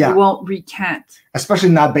in. Yeah. You won't recant. Especially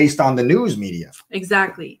not based on the news media.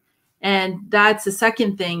 Exactly. And that's the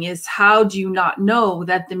second thing, is how do you not know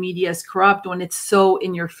that the media is corrupt when it's so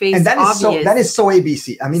in your face? And that is so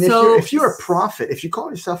ABC. I mean, if you're a prophet, if you call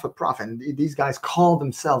yourself a prophet, and these guys call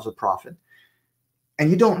themselves a prophet, and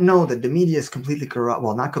you don't know that the media is completely corrupt,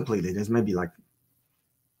 well, not completely, there's maybe like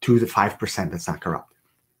 2 to 5% that's not corrupt.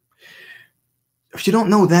 if you don't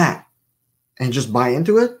know that and just buy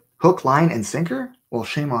into it, hook, line, and sinker, well,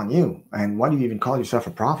 shame on you. And why do you even call yourself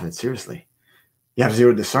a prophet? Seriously. You have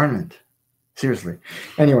zero discernment. Seriously.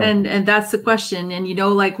 Anyway. And that's the question. And,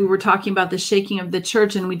 like we were talking about the shaking of the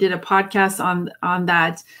church, and we did a podcast on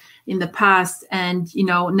that in the past. And,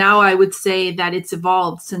 now I would say that it's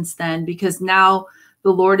evolved since then, because now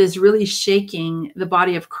the Lord is really shaking the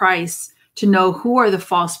body of Christ to know who are the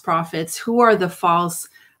false prophets, who are the false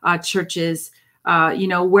churches,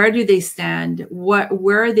 where do they stand?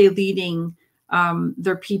 Where are they leading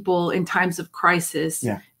their people in times of crisis?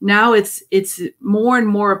 Yeah. Now it's more and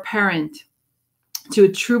more apparent to a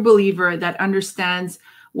true believer that understands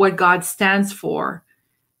what God stands for.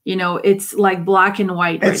 It's like black and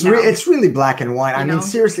white. It's really black and white. I mean,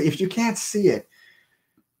 seriously, if you can't see it,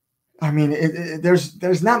 I mean,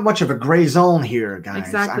 there's not much of a gray zone here, guys.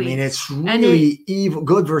 Exactly. I mean, it's really evil,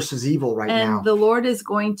 good versus evil now. And the Lord is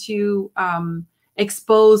going to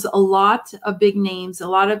expose a lot of big names, a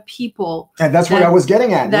lot of people. And that's what I was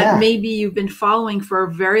getting at. That maybe you've been following for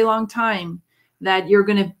a very long time, that you're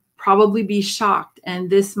going to probably be shocked. And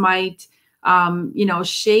this might,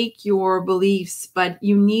 shake your beliefs, but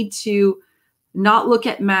you need to not look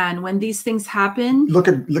at man. When these things happen,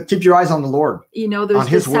 keep your eyes on the Lord. There's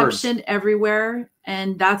deception everywhere.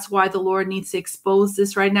 And that's why the Lord needs to expose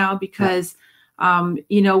this right now, because,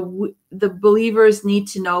 the believers need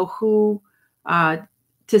to know who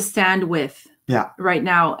to stand with right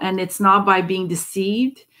now. And it's not by being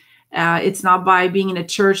deceived. It's not by being in a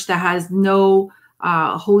church that has no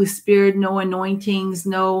Holy Spirit, no anointings,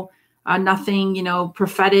 no nothing,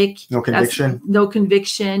 prophetic. No conviction. No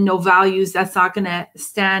conviction, no values. That's not going to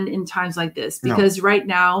stand in times like this, because right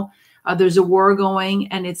now there's a war going,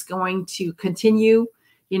 and it's going to continue.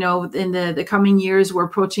 In the coming years, we're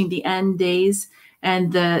approaching the end days,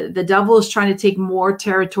 and the devil is trying to take more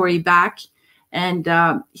territory back. And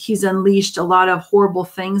he's unleashed a lot of horrible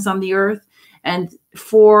things on the earth. And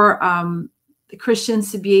for the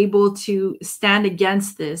Christians to be able to stand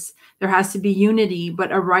against this, there has to be unity,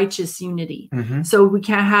 but a righteous unity. Mm-hmm. So we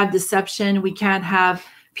can't have deception. We can't have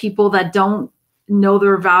people that don't know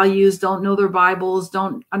their values, don't know their Bibles,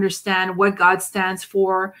 don't understand what God stands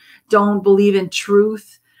for, don't believe in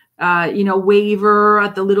truth, waver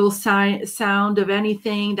at the little sound of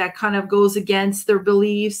anything that kind of goes against their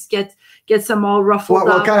beliefs, gets them all ruffled up.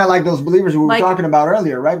 Well, kind of like those believers we were talking about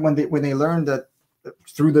earlier, right? When they learned that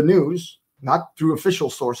through the news, not through official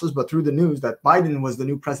sources, but through the news, that Biden was the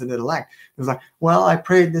new president-elect. It was like, well, I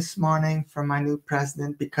prayed this morning for my new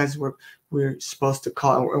president, because we're supposed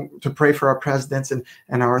to pray for our presidents and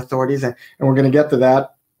our authorities, and we're going to get to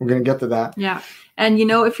that. We're going to get to that. Yeah. And,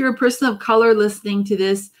 if you're a person of color listening to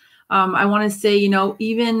this, I want to say,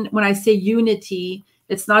 even when I say unity,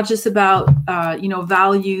 it's not just about,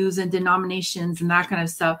 values and denominations and that kind of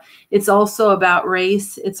stuff. It's also about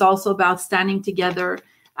race. It's also about standing together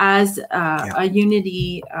as a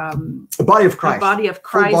unity. The body of Christ. The body of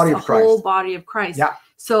Christ. Whole body of Christ. Yeah.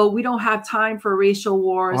 So we don't have time for racial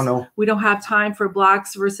wars. Oh, no. We don't have time for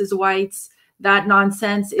blacks versus whites. That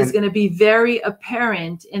nonsense is going to be very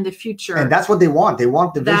apparent in the future. And that's what they want. They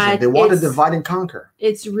want division. They want to divide and conquer.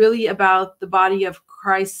 It's really about the body of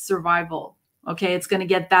Christ's survival. Okay, it's going to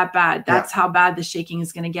get that bad. That's how bad the shaking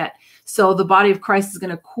is going to get. So the body of Christ is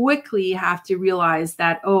going to quickly have to realize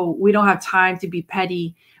that, we don't have time to be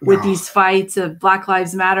petty with these fights of Black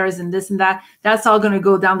Lives Matters and this and that. That's all going to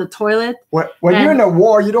go down the toilet. When you're in a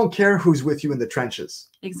war, you don't care who's with you in the trenches.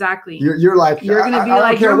 Exactly. You're like, you're going to be I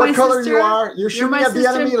like, don't care you're what my color sister, you are. You're shooting at the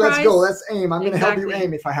enemy. Let's go. Let's aim. I'm going to help you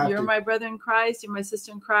aim if I have to. You're my brother in Christ. You're my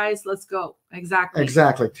sister in Christ. Let's go. Exactly.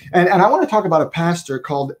 And I want to talk about a pastor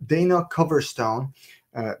called Dana Coverstone.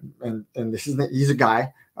 And he's a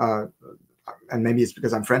guy. And maybe it's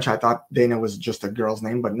because I'm French. I thought Dana was just a girl's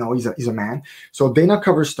name, but no, he's a man. So Dana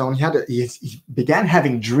Coverstone, he began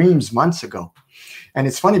having dreams months ago. And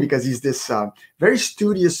it's funny because he's this very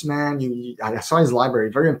studious man. I saw his library,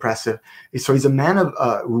 very impressive. So he's a man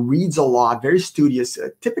who reads a lot, very studious,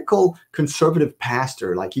 a typical conservative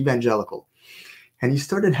pastor, like evangelical. And he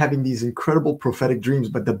started having these incredible prophetic dreams,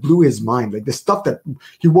 but that blew his mind. Like the stuff that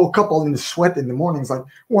he woke up all in the sweat in the mornings, like,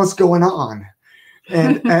 what's going on?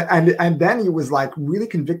 And then he was like really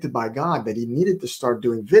convicted by God that he needed to start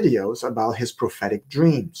doing videos about his prophetic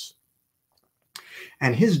dreams.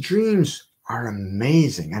 And his dreams are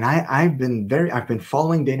amazing. And I've been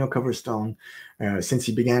following Dana Coverstone since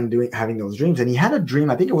he began having those dreams. And he had a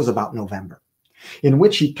dream, I think it was about November, in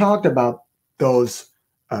which he talked about those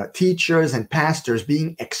teachers and pastors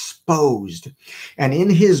being exposed. And in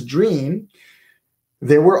his dream,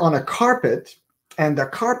 they were on a carpet and the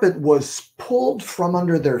carpet was pulled from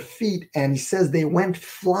under their feet, and he says they went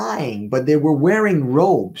flying, but they were wearing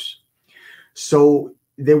robes, so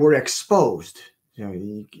they were exposed. You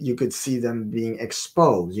know, you could see them being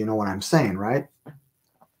exposed. You know what I'm saying, right?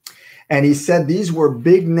 And he said these were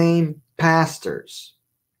big name pastors,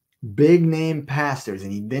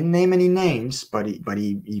 and he didn't name any names, but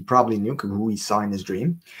he probably knew who he saw in his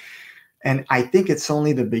dream. And I think it's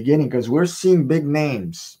only the beginning, because we're seeing big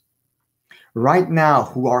names right now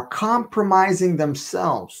who are compromising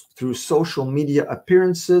themselves through social media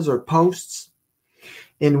appearances or posts,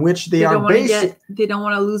 in which they don't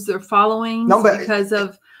want to lose their followings because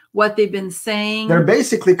of what they've been saying. They're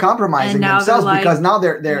basically compromising themselves, because now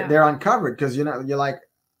they're uncovered, because you're like,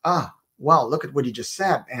 well, look at what he just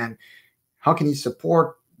said, and how can he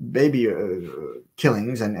support baby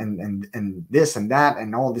killings and this and that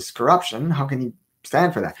and all this corruption? How can he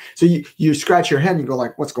stand for that? So you scratch your head and you go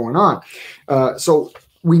like, what's going on? So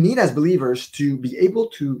we need, as believers, to be able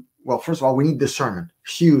to, well, first of all, we need discernment.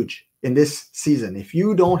 Huge in this season. If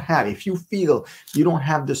you feel you don't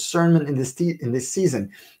have discernment in this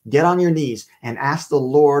season, get on your knees and ask the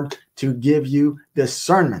Lord to give you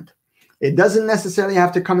discernment. It doesn't necessarily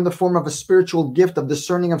have to come in the form of a spiritual gift of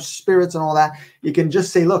discerning of spirits and all that. You can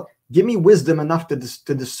just say, look, give me wisdom enough to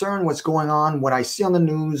discern what's going on, what I see on the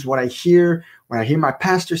news, what I hear my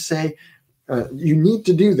pastor say. You need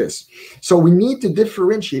to do this. So we need to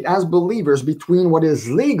differentiate as believers between what is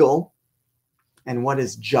legal and what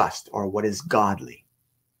is just, or what is godly.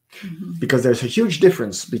 Mm-hmm. Because there's a huge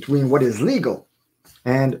difference between what is legal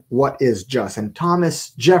and what is just. And Thomas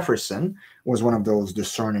Jefferson was one of those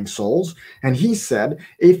discerning souls. And he said,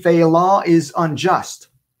 if a law is unjust,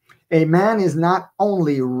 a man is not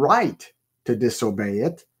only right to disobey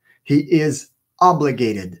it, he is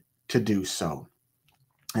obligated to do so.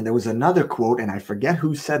 And there was another quote, and I forget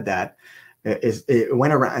who said that. It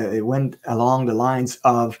went along the lines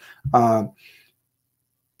of,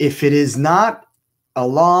 if it is not a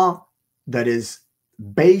law that is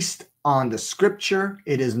based on the scripture,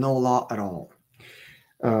 it is no law at all.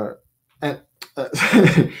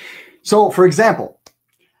 So, for example,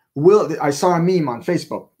 I saw a meme on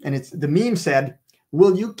Facebook, and the meme said,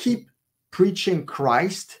 will you keep preaching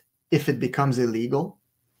Christ if it becomes illegal?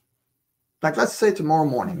 Like, let's say tomorrow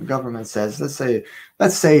morning, the government says, let's say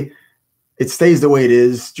it stays the way it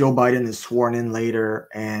is. Joe Biden is sworn in later,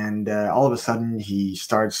 and all of a sudden he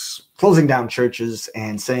starts closing down churches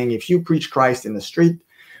and saying, if you preach Christ in the street,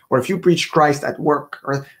 or if you preach Christ at work,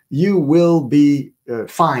 or you will be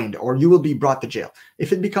fined, or you will be brought to jail.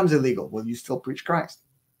 If it becomes illegal, will you still preach Christ?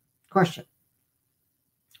 Question.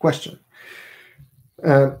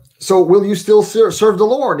 So will you still serve the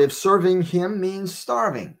Lord if serving him means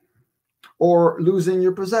starving, or losing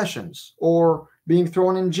your possessions, or being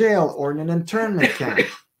thrown in jail, or in an internment camp?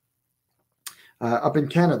 Up in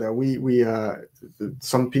Canada, we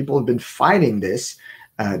some people have been fighting this.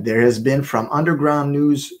 There has been, from underground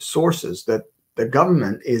news sources, that the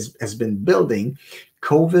government has been building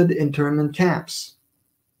COVID internment camps.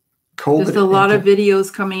 There's a lot of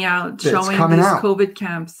videos coming out showing these COVID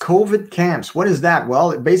camps. COVID camps. What is that?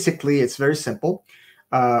 Well, basically, it's very simple.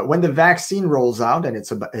 When the vaccine rolls out, and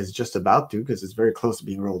it's just about to, because it's very close to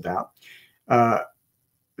being rolled out,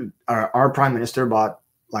 our prime minister bought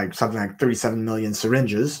something like 37 million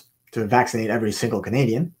syringes to vaccinate every single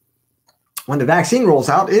Canadian. When the vaccine rolls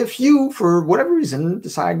out, if you, for whatever reason,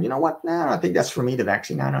 decide, you know what, I don't think that's for me, the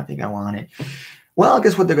vaccine, I don't think I want it. Well,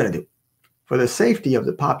 guess what they're going to do? For the safety of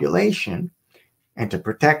the population and to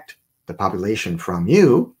protect the population from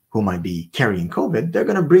you, who might be carrying COVID, they're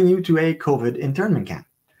going to bring you to a COVID internment camp.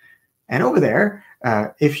 And over there,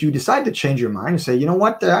 if you decide to change your mind and say, you know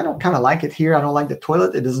what, I don't kind of like it here, I don't like the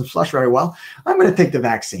toilet, it doesn't flush very well, I'm going to take the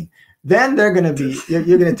vaccine. Then you're going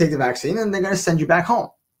to take the vaccine, and they're going to send you back home.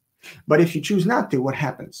 But if you choose not to, what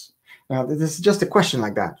happens? Now, this is just a question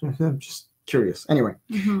like that. I'm just curious. Anyway,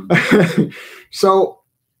 So,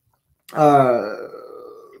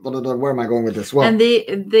 where am I going with this? Well, and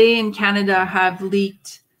they in Canada have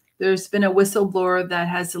leaked. There's been a whistleblower that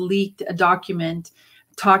has leaked a document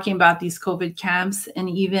talking about these COVID camps,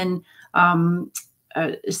 and even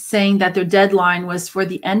saying that their deadline was for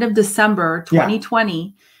the end of December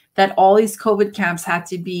 2020. That all these COVID camps had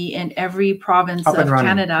to be in every province of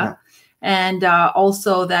Canada. And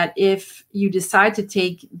also that if you decide to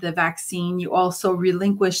take the vaccine, you also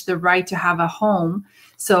relinquish the right to have a home.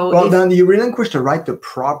 So then you relinquish the right to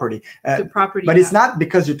property. But it's not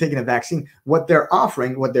because you're taking a vaccine. What they're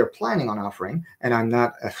planning on offering, and I'm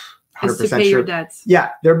not 100% is to pay your debts. Yeah,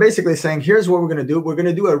 they're basically saying, here's what we're going to do. We're going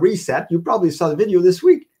to do a reset. You probably saw the video this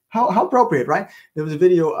week. How appropriate, right? There was a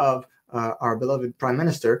video of our beloved Prime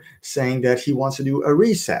Minister, saying that he wants to do a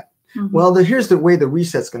reset. Mhm. Well, here's the way the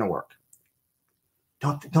reset's going to work.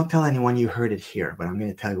 Don't tell anyone you heard it here, but I'm going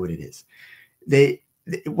to tell you what it is.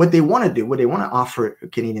 What they want to do, what they want to offer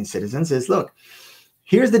Canadian citizens is, look,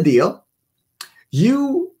 here's the deal.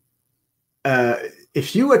 If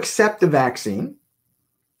you accept the vaccine,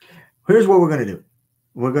 here's what we're going to do.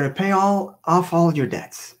 We're going to pay off all your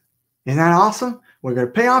debts. Isn't that awesome? We're going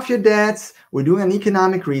to pay off your debts. We're doing an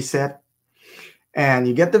economic reset, and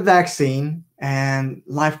you get the vaccine, and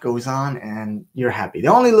life goes on, and you're happy. The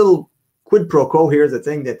only little quid pro quo here is the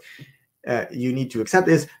thing that you need to accept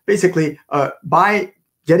is basically by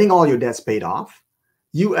getting all your debts paid off,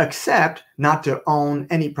 you accept not to own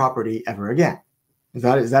any property ever again. Is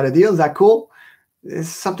that a deal? Is that cool? It's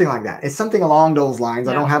something like that. It's something along those lines.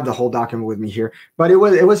 Yeah. I don't have the whole document with me here, but it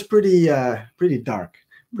was pretty dark, dark,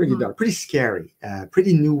 pretty scary,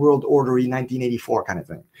 pretty New World Order-y 1984 kind of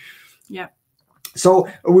thing. Yeah. So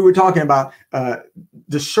we were talking about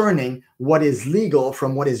discerning what is legal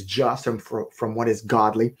from what is just and from what is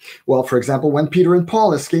godly. Well, for example, when Peter and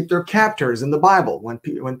Paul escaped their captors in the Bible, when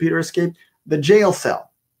Peter escaped the jail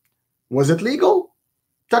cell, was it legal?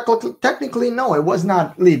 Technically, no, it was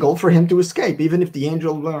not legal for him to escape, even if the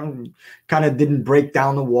angel kind of didn't break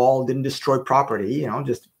down the wall, didn't destroy property,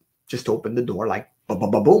 just opened the door like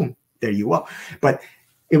boom, there you are. But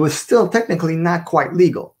it was still technically not quite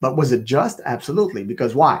legal. But was it just? Absolutely.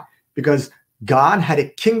 Because why? Because God had a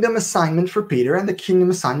kingdom assignment for Peter, and the kingdom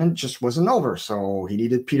assignment just wasn't over. So he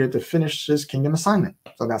needed Peter to finish his kingdom assignment.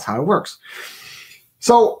 So that's how it works.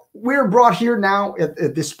 So we're brought here now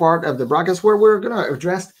at this part of the broadcast where we're going to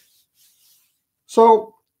address.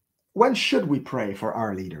 So when should we pray for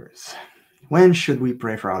our leaders? When should we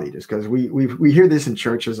pray for our leaders? Because we hear this in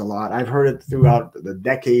churches a lot. I've heard it throughout the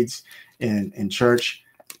decades in church.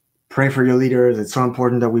 Pray for your leaders. It's so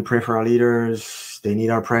important that we pray for our leaders. They need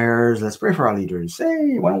our prayers. Let's pray for our leaders.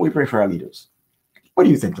 Hey, why don't we pray for our leaders? What do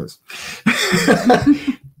you think, Liz?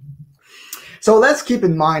 So let's keep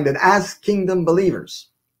in mind that as kingdom believers,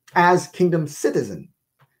 as kingdom citizen,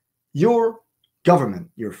 your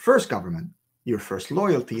government, your first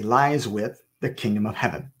loyalty lies with the kingdom of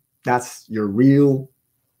heaven. That's your real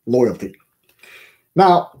loyalty.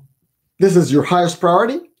 Now, this is your highest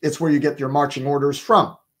priority. It's where you get your marching orders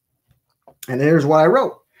from. And here's what I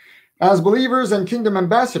wrote. As believers and kingdom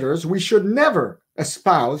ambassadors, we should never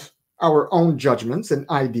espouse our own judgments and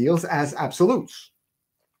ideals as absolutes.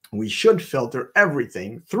 We should filter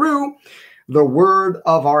everything through the word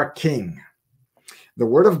of our King. The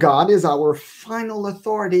word of God is our final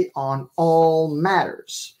authority on all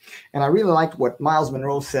matters. And I really liked what Miles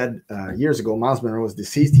Monroe said years ago. Miles Monroe was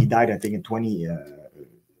deceased. He died, I think, in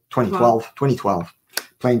 2012.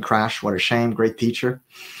 Plane crash. What a shame. Great teacher.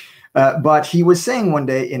 But he was saying one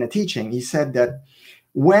day in a teaching, he said that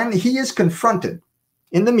when he is confronted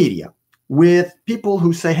in the media with people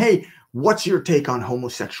who say, hey, what's your take on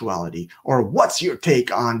homosexuality? Or what's your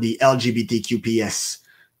take on the LGBTQPS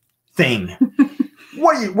thing?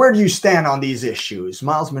 Where do you stand on these issues?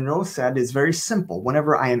 Miles Monroe said it's very simple.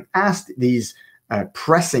 Whenever I am asked these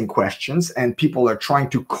pressing questions and people are trying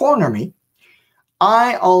to corner me,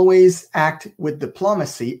 I always act with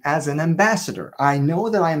diplomacy as an ambassador. I know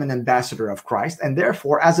that I am an ambassador of Christ, and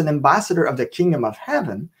therefore, as an ambassador of the kingdom of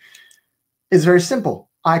heaven, it's very simple.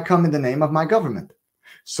 I come in the name of my government.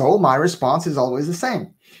 So my response is always the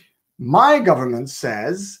same. My government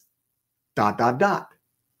says ...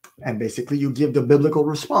 And basically you give the biblical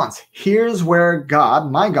response. Here's where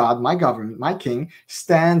God, my government, my king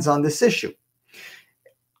stands on this issue.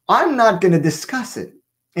 I'm not going to discuss it.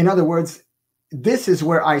 In other words, this is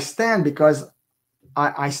where I stand because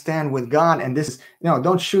I stand with God, and this is,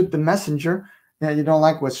 don't shoot the messenger. You don't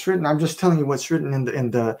like what's written. I'm just telling you what's written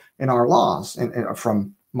in our laws and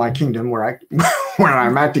from my kingdom where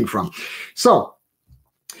I'm acting from. So,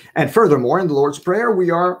 and furthermore, in the Lord's Prayer,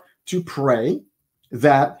 we are to pray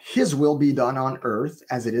that his will be done on earth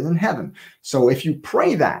as it is in heaven. So if you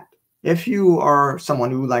pray that, if you are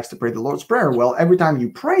someone who likes to pray the Lord's Prayer, well, every time you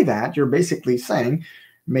pray that, you're basically saying,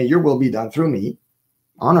 may your will be done through me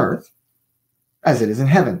on earth as it is in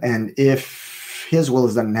heaven. And if his will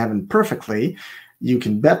is done in heaven perfectly, you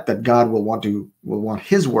can bet that God will want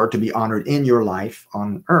his word to be honored in your life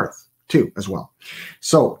on earth too, as well.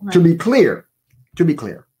 So right. To be clear,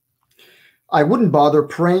 I wouldn't bother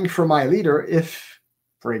praying for my leader if,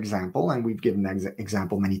 for example, and we've given that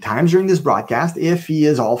example many times during this broadcast, if he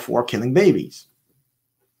is all for killing babies.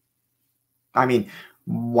 I mean,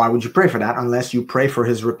 why would you pray for that unless you pray for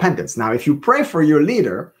his repentance? Now, if you pray for your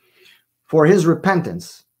leader for his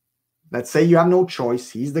repentance, let's say you have no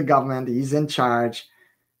choice, he's the government, he's in charge,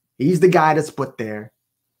 He's the guy that's put there.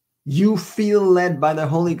 You feel led by the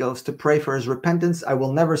Holy Ghost to pray for his repentance. I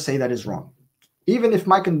will never say that is wrong. Even if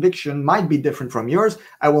my conviction might be different from yours,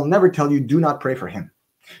 I will never tell you do not pray for him.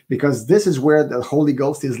 Because this is where the Holy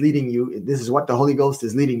Ghost is leading you. This is what the Holy Ghost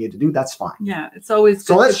is leading you to do. That's fine. Yeah, it's always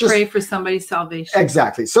good to pray for somebody's salvation.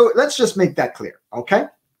 Exactly. So let's just make that clear, okay?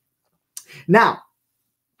 Now,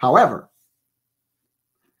 however,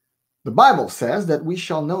 the Bible says that we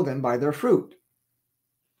shall know them by their fruit.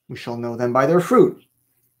 We shall know them by their fruit.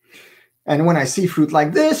 And when I see fruit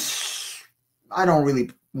like this, I don't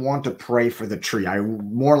really want to pray for the tree. I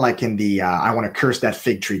more like in the I want to curse that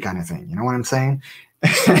fig tree kind of thing. You know what I'm saying?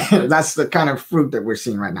 That's the kind of fruit that we're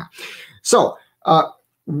seeing right now. So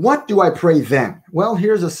what do I pray then? Well,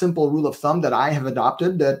 here's a simple rule of thumb that I have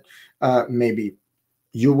adopted that maybe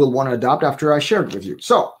you will want to adopt after I share it with you.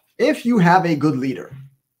 So if you have a good leader,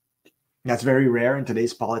 that's very rare in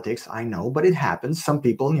today's politics, I know, but it happens. Some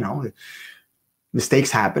people, you know,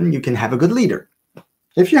 mistakes happen. You can have a good leader.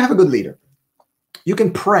 If you have a good leader, you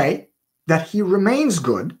can pray that he remains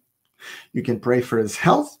good. You can pray for his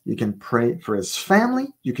health. You can pray for his family.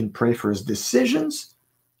 You can pray for his decisions.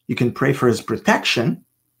 You can pray for his protection,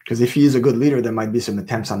 because if he is a good leader, there might be some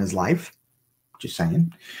attempts on his life. Just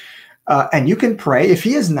saying. And you can pray if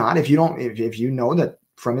he is not. If you know that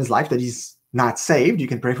from his life that he's not saved, you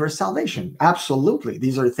can pray for his salvation. Absolutely,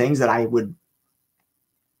 these are things that I would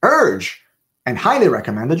urge and highly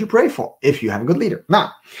recommend that you pray for if you have a good leader.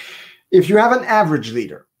 Now, if you have an average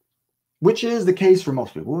leader, which is the case for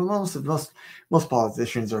most people, most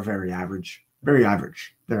politicians are very average, very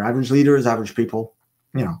average. They're average leaders, average people,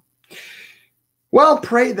 you know. Well,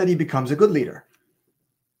 pray that he becomes a good leader.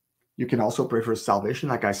 You can also pray for his salvation.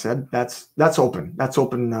 Like I said, that's open. That's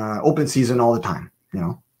open season all the time, you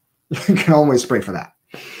know. You can always pray for that.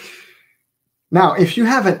 Now, if you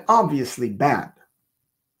have an obviously bad,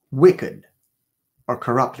 wicked, or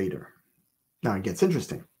corrupt leader, now it gets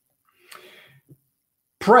interesting.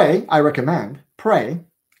 Pray, I recommend, pray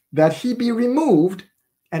that he be removed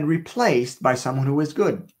and replaced by someone who is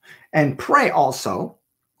good. And pray also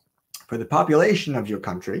for the population of your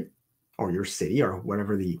country or your city or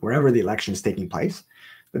wherever the election is taking place,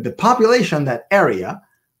 that the population in that area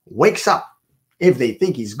wakes up. If they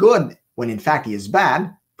think he's good when in fact he is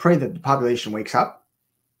bad, pray that the population wakes up,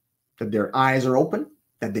 that their eyes are open,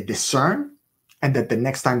 that they discern, and that the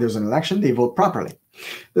next time there's an election, they vote properly.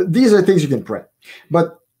 These are things you can pray.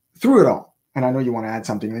 But through it all, and I know you want to add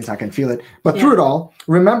something, at least I can feel it, but through it all,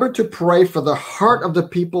 remember to pray for the heart of the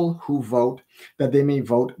people who vote, that they may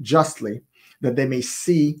vote justly, that they may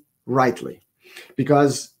see rightly.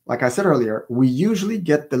 Because, like I said earlier, we usually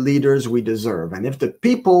get the leaders we deserve. And if the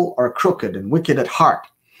people are crooked and wicked at heart,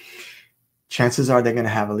 chances are they're going to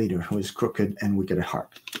have a leader who is crooked and wicked at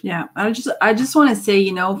heart. Yeah, I just want to say,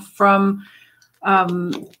 you know, from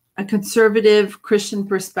a conservative Christian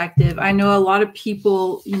perspective, I know a lot of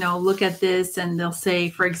people, you know, look at this and they'll say,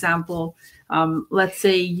 for example, let's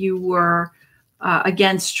say you were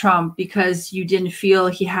against Trump because you didn't feel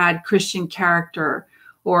he had Christian character,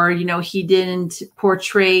 or, you know, he didn't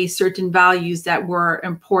portray certain values that were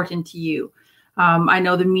important to you. I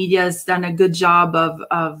know the media has done a good job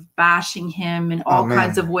of bashing him in all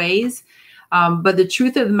kinds of ways. But the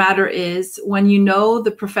truth of the matter is, when you know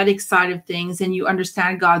the prophetic side of things and you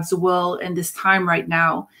understand God's will in this time right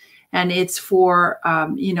now, and it's for,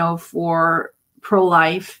 you know, for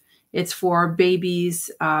pro-life, it's for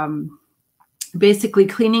babies, basically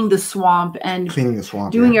cleaning the swamp and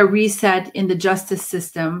doing a reset in the justice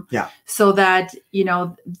system. Yeah. So that, you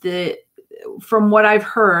know, from what I've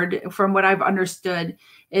heard, from what I've understood,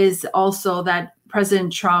 is also that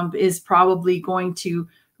President Trump is probably going to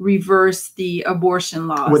reverse the abortion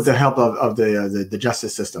laws with the help of the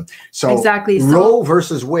justice system. So exactly. Roe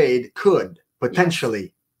versus Wade could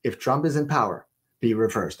potentially, if Trump is in power, be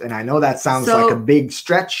reversed. And I know that sounds like a big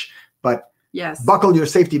stretch, but buckle your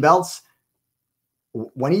safety belts.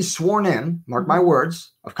 When he's sworn in, mark my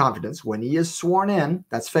words of confidence, when he is sworn in,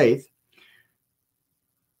 that's faith.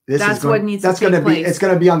 That's what needs to take place. It's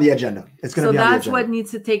going to be on the agenda. It's going to be on the agenda. So that's what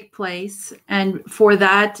needs to take place. And for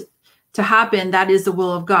that to happen, that is the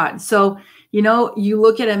will of God. So, you know, you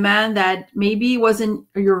look at a man that maybe wasn't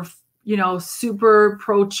your, you know, super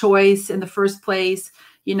pro-choice in the first place,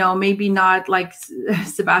 you know, maybe not, like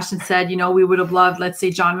Sebastian said, you know, we would have loved, let's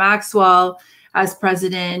say, John Maxwell as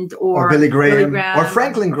president, or Billy Graham, or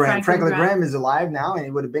Franklin Graham. Franklin Graham is alive now, and it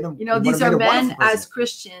would have been you know, these are men as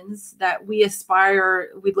Christians that we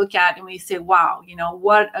aspire, we look at and we say, wow, you know,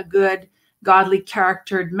 what a good, godly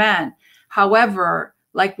charactered man. However,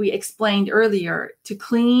 like we explained earlier, to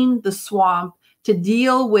clean the swamp, to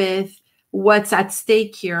deal with what's at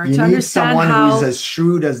stake here, You to need understand someone how who's as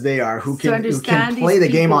shrewd as they are, who can play the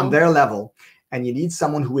game on their level, and you need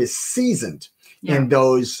someone who is seasoned in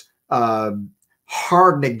those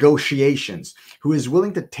hard negotiations, who is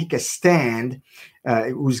willing to take a stand,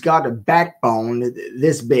 who's got a backbone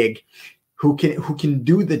this big, who can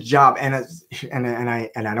do the job. And I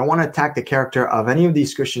don't want to attack the character of any of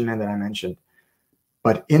these Christian men that I mentioned,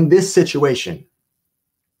 but in this situation,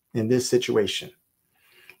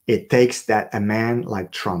 it takes that a man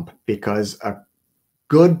like Trump, because a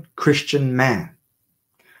good Christian man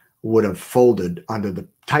would have folded under the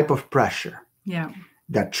type of pressure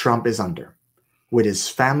that Trump is under, with his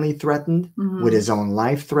family threatened, with his own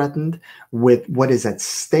life threatened, with what is at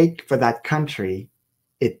stake for that country.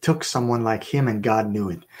 It took someone like him, and God knew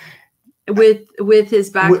it. With his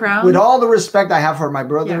background, with all the respect I have for my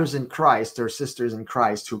brothers in Christ or sisters in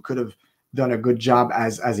Christ who could have done a good job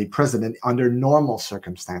as a president under normal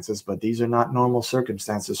circumstances, but these are not normal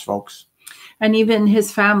circumstances, folks. And even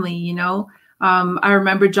his family, you know, I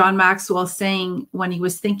remember John Maxwell saying when he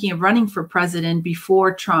was thinking of running for president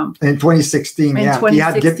before Trump in 2016, he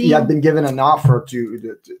had been given an offer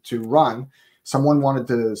to run. Someone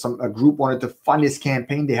a group wanted to fund his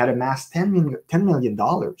campaign. They had amassed $10 million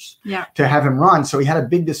to have him run. So he had a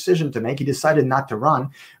big decision to make. He decided not to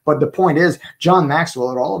run. But the point is, John Maxwell,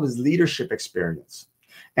 with all of his leadership experience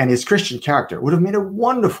and his Christian character, would have made a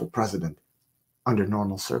wonderful president under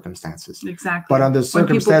normal circumstances. Exactly. But under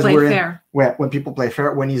circumstances when people play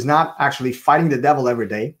fair, when he's not actually fighting the devil every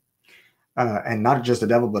day, and not just the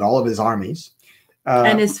devil, but all of his armies.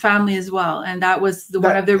 And his family as well. And that was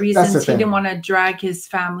one of the reasons he didn't want to drag his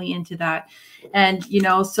family into that. And, you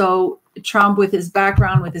know, so Trump, with his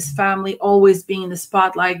background, with his family, always being in the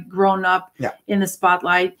spotlight, grown up in the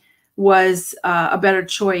spotlight, was a better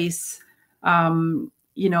choice,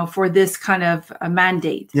 you know, for this kind of a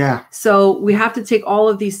mandate. Yeah. So we have to take all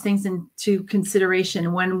of these things into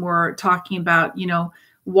consideration when we're talking about, you know,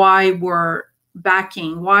 why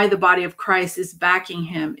the body of Christ is backing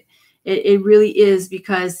him. It really is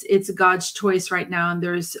because it's God's choice right now, and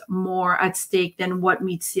there's more at stake than what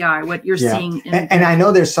meets the eye, what you're seeing. And I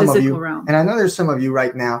know there's some of you, realm. and I know there's some of you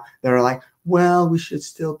right now that are like, well, we should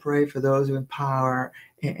still pray for those who in power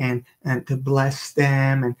and to bless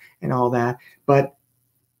them and all that. But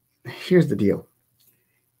here's the deal.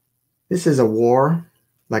 This is a war,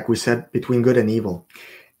 like we said, between good and evil.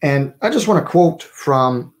 And I just want to quote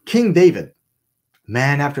from King David,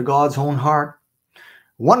 man after God's own heart.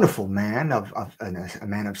 Wonderful man, a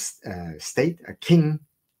man of state, a king.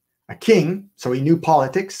 So he knew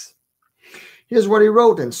politics. Here's what he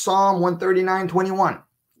wrote in Psalm 139:21.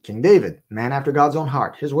 King David, man after God's own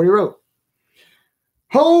heart. Here's what he wrote.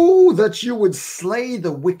 Oh, that you would slay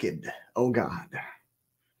the wicked, O God.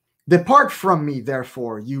 Depart from me,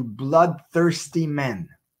 therefore, you bloodthirsty men.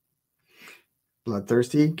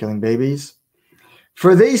 Bloodthirsty, killing babies.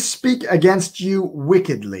 For they speak against you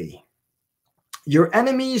wickedly. Your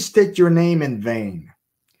enemies take your name in vain.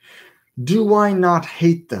 Do I not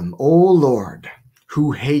hate them, O Lord,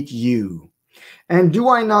 who hate you? And do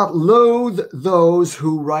I not loathe those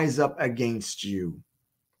who rise up against you?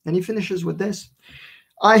 And he finishes with this.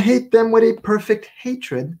 I hate them with a perfect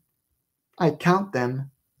hatred. I count them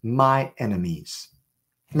my enemies.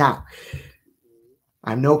 Now,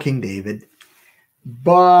 I'm no King David,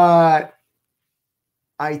 but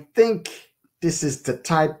I think this is the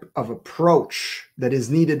type of approach that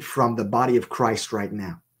is needed from the body of Christ right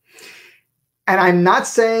now. And I'm not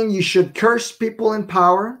saying you should curse people in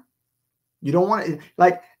power. You don't want to,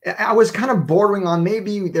 like, I was kind of bordering on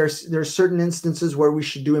maybe there's certain instances where we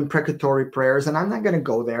should do imprecatory prayers, and I'm not going to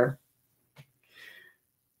go there.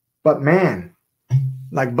 But man,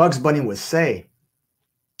 like Bugs Bunny would say,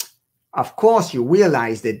 of course you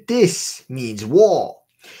realize that this means war.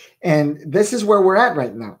 And this is where we're at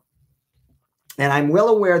right now. And I'm well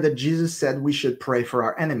aware that Jesus said we should pray for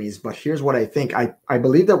our enemies. But here's what I think. I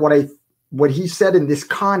believe that what he said in this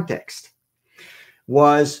context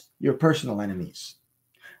was your personal enemies.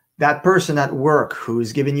 That person at work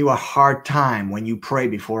who's giving you a hard time when you pray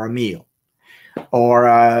before a meal. Or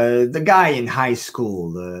the guy in high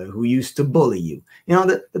school who used to bully you. You know,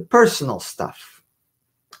 the personal stuff.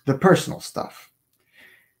 The personal stuff.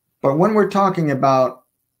 But when we're talking about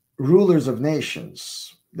rulers of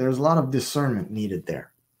nations, there's a lot of discernment needed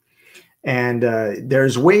there. And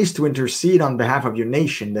there's ways to intercede on behalf of your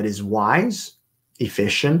nation that is wise,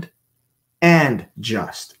 efficient, and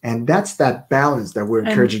just. And that's that balance that we're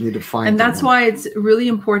encouraging you to find. And that's why it's really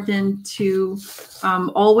important to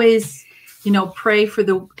always, you know, pray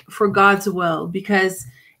for God's will. Because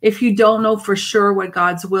if you don't know for sure what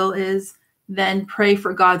God's will is, then pray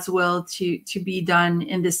for God's will to be done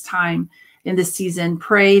in this time, in this season.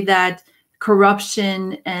 Pray that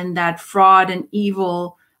corruption and that fraud and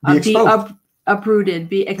evil be uprooted,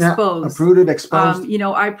 be exposed. Yeah, uprooted, exposed.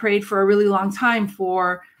 I prayed for a really long time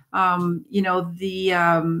for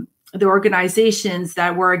the organizations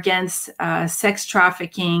that were against sex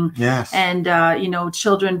trafficking, yes, and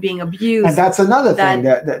children being abused. And that's another thing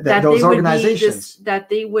that those organizations that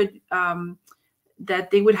they would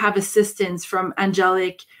have assistance from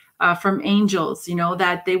angelic, from angels,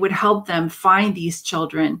 that they would help them find these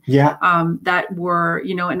children. Yeah. That were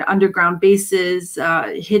in underground bases,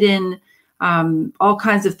 hidden. All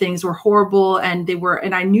kinds of things were horrible, and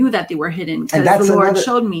I knew that they were hidden because the Lord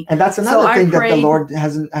showed me. And that's another thing that the Lord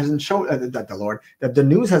hasn't shown, that the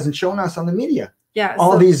news hasn't shown us on the media. Yeah,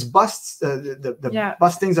 all these busts, the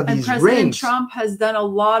bustings of these President rings. Trump has done a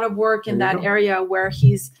lot of work in that area where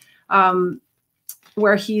he's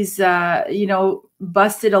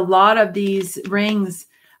busted a lot of these rings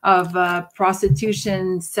of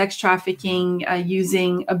prostitution, sex trafficking,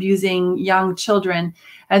 abusing young children.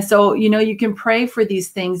 And so, you can pray for these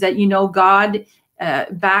things that, God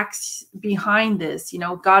backs behind this.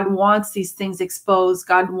 God wants these things exposed.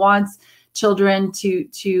 God wants children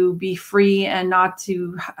to be free and not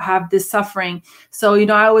to have this suffering. So,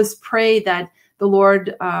 I always pray that the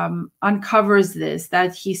Lord uncovers this,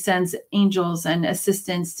 that he sends angels and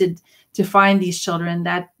assistants to find these children,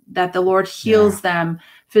 that the Lord heals them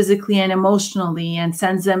physically and emotionally and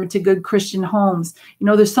sends them to good Christian homes.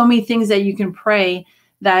 There's so many things that you can pray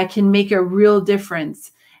that can make a real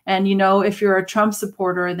difference. And, if you're a Trump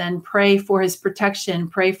supporter, then pray for his protection,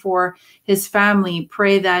 pray for his family,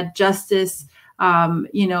 pray that justice,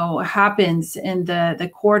 happens in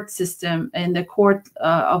the court system, in the court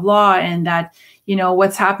of law, and that,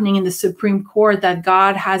 what's happening in the Supreme Court, that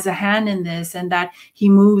God has a hand in this and that he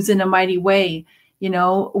moves in a mighty way.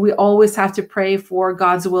 We always have to pray for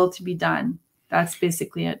God's will to be done. That's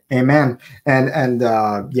basically it. Amen. And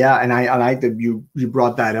I like that you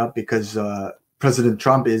brought that up, because President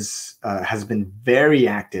Trump has been very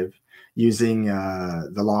active using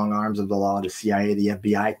the long arms of the law, the CIA, the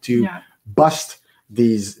FBI, to bust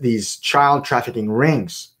these child trafficking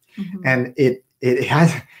rings. Mm-hmm. And it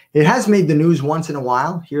has made the news once in a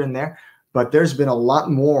while here and there, but there's been a lot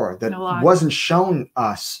more that wasn't shown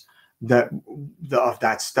us of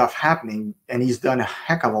that stuff happening. And he's done a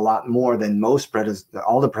heck of a lot more than all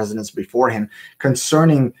the presidents before him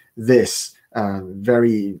concerning this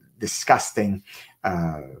very disgusting,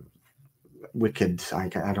 wicked. I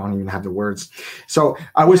don't even have the words. So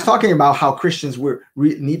I was talking about how Christians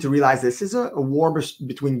need to realize this is a war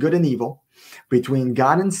between good and evil, between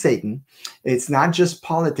God and Satan. It's not just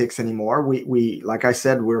politics anymore. We like I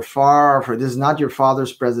said, we're far from. This is not your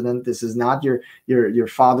father's president. This is not your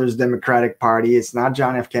father's Democratic Party. It's not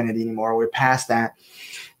John F. Kennedy anymore. We're past that.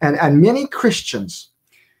 And many Christians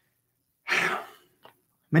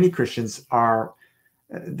are.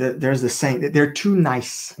 There's the saying that they're too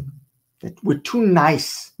nice. We're too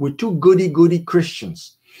nice. We're too goody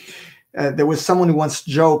Christians. There was someone who once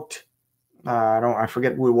joked, I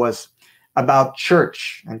forget who it was, about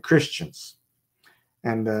church and Christians.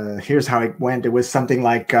 And here's how it went. It was something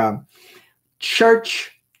like,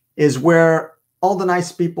 church is where all the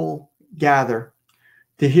nice people gather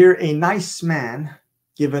to hear a nice man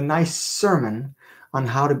give a nice sermon on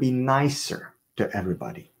how to be nicer to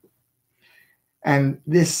everybody. And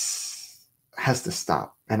this has to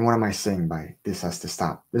stop. And what am I saying by this has to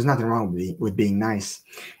stop? There's nothing wrong with being nice.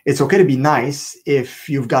 It's okay to be nice if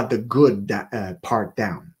you've got the good part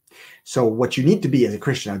down. So what you need to be as a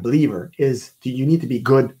Christian, a believer, is you need to be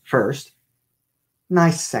good first,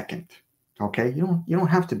 nice second. Okay, you don't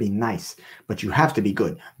have to be nice, but you have to be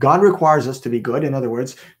good. God requires us to be good. In other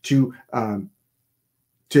words, I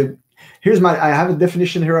have a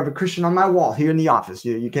definition here of a Christian on my wall here in the office.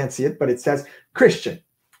 You can't see it, but it says Christian.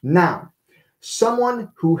 Now,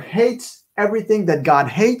 someone who hates everything that God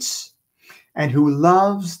hates and who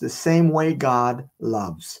loves the same way God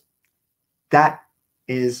loves. That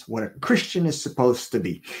is what a Christian is supposed to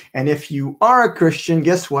be. And if you are a Christian,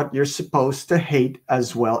 guess what? You're supposed to hate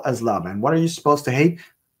as well as love. And what are you supposed to hate?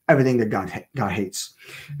 Everything that God hates.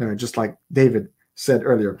 Just like David said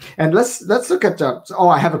earlier. And let's look at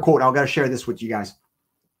I have a quote. I've got to share this with you guys.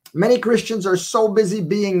 Many Christians are so busy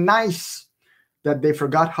being nice that they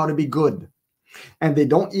forgot how to be good. And they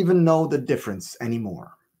don't even know the difference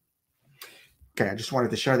anymore. Okay, I just wanted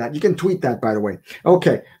to share that. You can tweet that, by the way.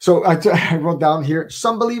 Okay, so I wrote down here,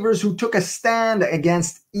 some believers who took a stand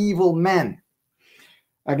against evil men,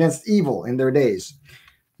 against evil in their days.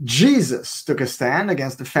 Jesus took a stand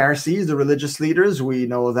against the Pharisees, the religious leaders. We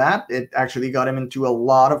know that. It actually got him into a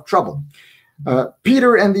lot of trouble.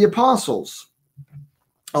 Peter and the apostles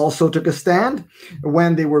also took a stand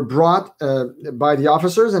when they were brought by the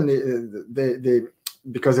officers, and they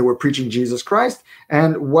because they were preaching Jesus Christ.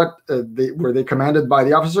 And what they commanded by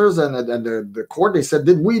the officers and the court, they said,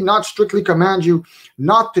 "Did we not strictly command you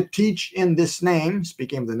not to teach in this name,"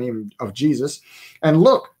 speaking of the name of Jesus, "and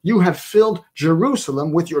look, you have filled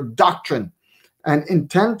Jerusalem with your doctrine and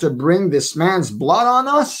intend to bring this man's blood on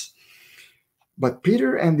us?" But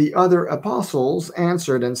Peter and the other apostles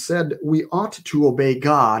answered and said, "We ought to obey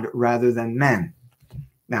God rather than men."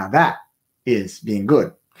 Now that is being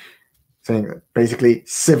good. Saying basically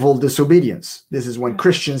civil disobedience. This is when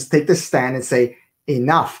Christians take the stand and say,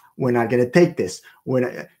 enough, we're not going to take this. We're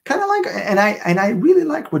not, kind of like, and I really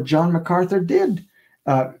like what John MacArthur did.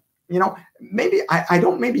 Maybe I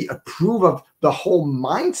don't maybe approve of the whole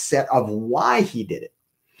mindset of why he did it.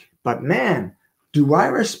 But man, do I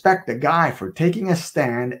respect the guy for taking a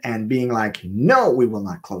stand and being like, no, we will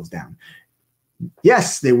not close down.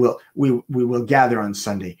 Yes, they will. We will gather on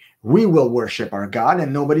Sunday. We will worship our God,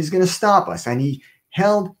 and nobody's going to stop us. And he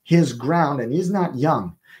held his ground, and he's not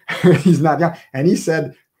young. He's not young. And he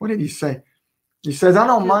said, what did he say? He says, "I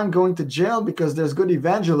don't mind going to jail because there's good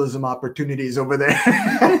evangelism opportunities over there."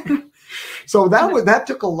 So that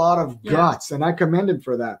took a lot of guts, and I commend him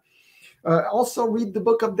for that. Also read the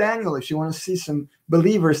book of Daniel if you want to see some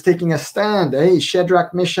believers taking a stand. Hey,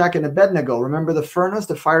 Shadrach, Meshach, and Abednego. Remember the furnace,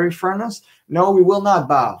 the fiery furnace? No, we will not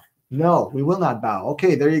bow. No, we will not bow.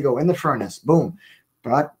 Okay, there you go, in the furnace. Boom.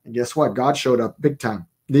 But guess what? God showed up big time.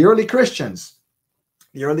 The early Christians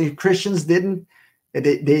didn't. They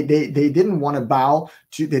didn't want to bow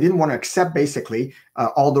to. They didn't want to accept basically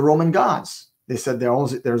all the Roman gods. They said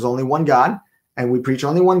there's only one God. And we preach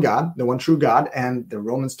only one God, the one true God, and the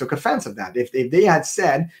Romans took offense of that. If they had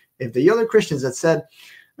said, if the other Christians had said,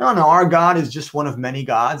 no, our God is just one of many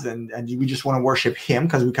gods, and we just want to worship him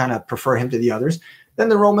because we kind of prefer him to the others, then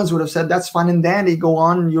the Romans would have said, that's fine and dandy, go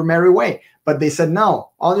on your merry way. But they said,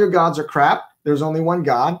 no, all your gods are crap. There's only one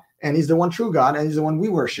God, and he's the one true God, and he's the one we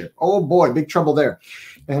worship. Oh boy, big trouble there.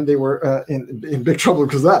 And they were in big trouble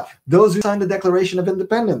because of that. Those who signed the Declaration of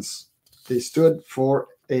Independence, they stood for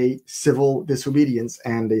a civil disobedience,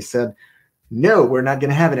 and they said, no, we're not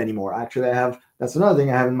going to have it anymore. Actually, that's another thing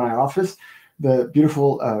I have in my office, the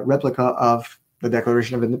beautiful replica of the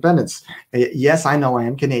Declaration of Independence. Yes, I know I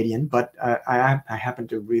am Canadian, but I happen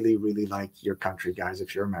to really, really like your country, guys.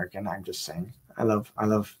 If you're American, I'm just saying, I love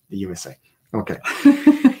the USA. Okay.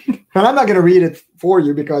 And I'm not going to read it for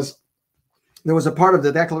you because there was a part of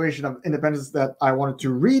the Declaration of Independence that I wanted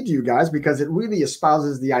to read to you guys because it really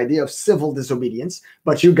espouses the idea of civil disobedience.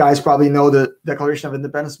 But you guys probably know the Declaration of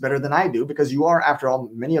Independence better than I do because you are, after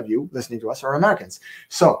all, many of you listening to us are Americans.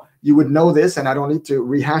 So you would know this, and I don't need to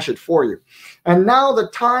rehash it for you. And now the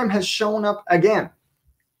time has shown up again,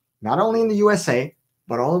 not only in the USA,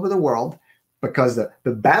 but all over the world, because the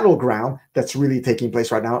battleground that's really taking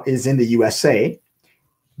place right now is in the USA.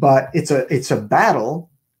 But it's a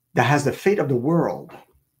battle that has the fate of the world,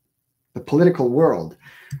 the political world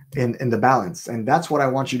in the balance. And that's what I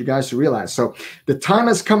want you guys to realize. So the time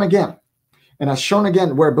has come again and has shown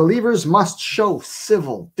again where believers must show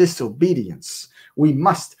civil disobedience. We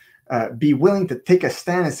must be willing to take a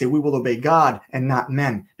stand and say we will obey God and not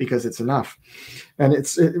men because it's enough. And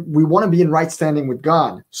we want to be in right standing with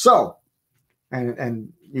God. So,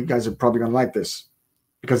 and you guys are probably going to like this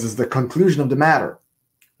because it's the conclusion of the matter.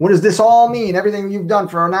 What does this all mean? Everything you've done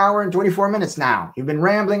for an hour and 24 minutes now. You've been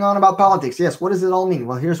rambling on about politics. Yes, what does it all mean?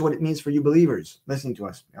 Well, here's what it means for you believers listening to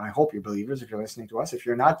us. I hope you're believers if you're listening to us. If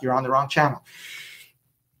you're not, you're on the wrong channel.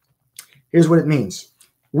 Here's what it means.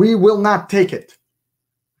 We will not take it.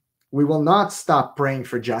 We will not stop praying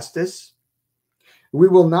for justice. We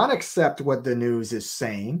will not accept what the news is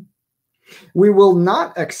saying. We will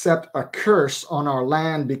not accept a curse on our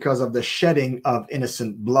land because of the shedding of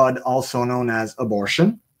innocent blood, also known as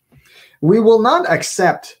abortion. We will not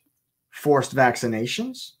accept forced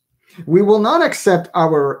vaccinations. We will not accept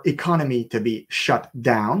our economy to be shut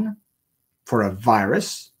down for a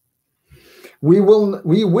virus. We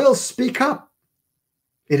will speak up.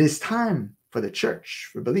 It is time for the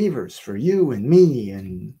church, for believers, for you and me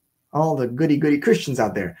and all the goody Christians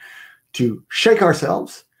out there to shake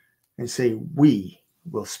ourselves and say, we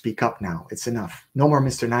will speak up now. It's enough. No more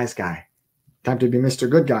Mr. Nice Guy. Time to be Mr.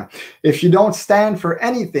 Good Guy. If you don't stand for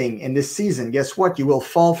anything in this season, guess what? You will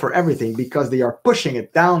fall for everything because they are pushing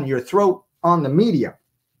it down your throat on the media.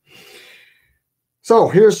 So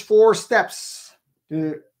here's 4 steps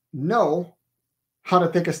to know how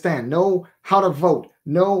to take a stand, know how to vote,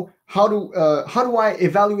 know how do I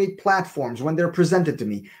evaluate platforms when they're presented to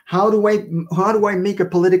me? How do I make a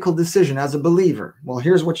political decision as a believer? Well,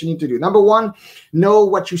 here's what you need to do. Number one, know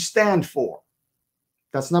what you stand for.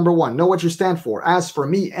 That's number one. Know what you stand for. As for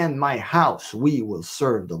me and my house, we will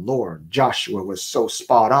serve the Lord. Joshua was so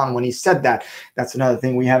spot on when he said that. That's another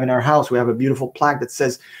thing we have in our house. We have a beautiful plaque that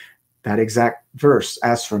says that exact verse.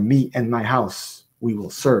 As for me and my house, we will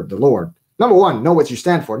serve the Lord. Number one, know what you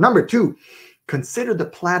stand for. Number two, consider the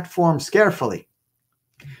platforms carefully.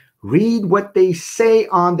 Read what they say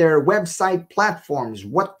on their website platforms,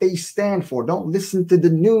 what they stand for. Don't listen to the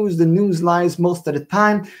news. The news lies most of the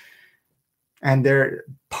time. And they're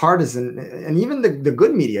partisan. And even the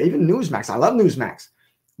good media, even Newsmax. I love Newsmax.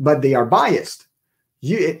 But they are biased.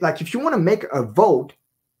 Like if you want to make a vote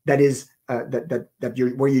that is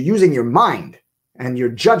where you're using your mind and your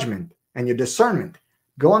judgment and your discernment,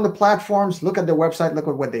 go on the platforms, look at their website, look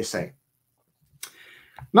at what they say.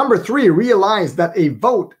 Number three, realize that a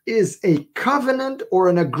vote is a covenant or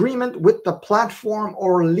an agreement with the platform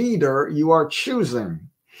or leader you are choosing.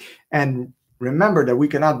 And remember that we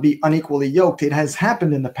cannot be unequally yoked. It has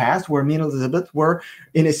happened in the past where me and Elizabeth were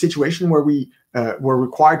in a situation where we were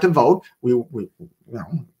required to vote. We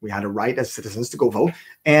had a right as citizens to go vote.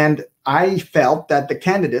 And I felt that the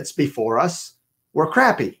candidates before us were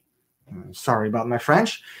crappy. Sorry about my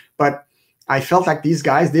French, but I felt like these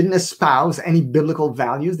guys didn't espouse any biblical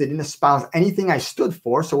values. They didn't espouse anything I stood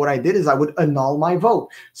for. So what I did is I would annul my vote.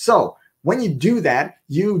 So when you do that,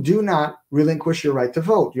 you do not relinquish your right to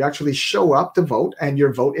vote. You actually show up to vote and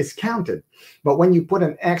your vote is counted. But when you put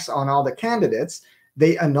an X on all the candidates,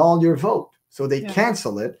 they annul your vote. So they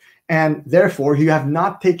cancel it. And therefore, you have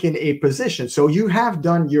not taken a position. So you have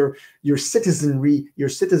done your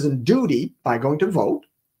citizen duty by going to vote.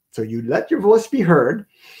 So you let your voice be heard.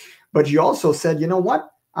 But you also said, you know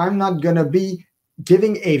what? I'm not going to be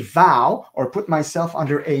giving a vow or put myself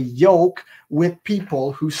under a yoke with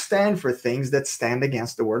people who stand for things that stand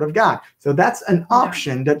against the word of God. So that's an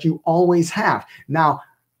option that you always have. Now,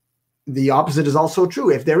 the opposite is also true.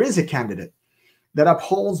 If there is a candidate that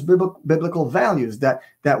upholds biblical values, that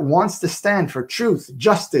wants to stand for truth,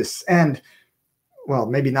 justice, and, well,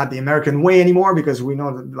 maybe not the American way anymore, because we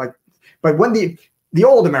know that, but when the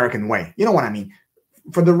old American way, you know what I mean?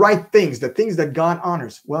 For the right things, the things that God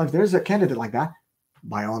honors. Well, if there's a candidate like that,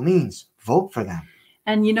 by all means, vote for them.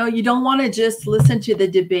 And, you don't want to just listen to the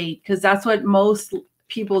debate, because that's what most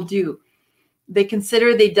people do. They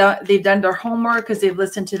consider they've done their homework because they've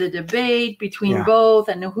listened to the debate between both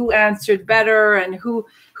and who answered better and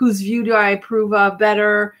whose view do I approve of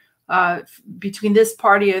better between this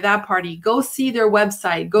party or that party. Go see their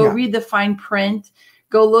website. Go read the fine print.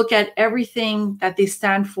 Go look at everything that they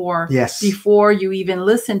stand for before you even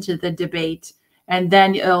listen to the debate. And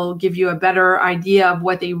then it'll give you a better idea of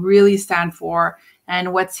what they really stand for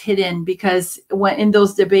and what's hidden. Because when in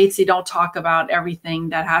those debates, they don't talk about everything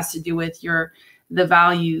that has to do with the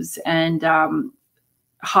values and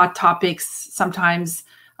hot topics sometimes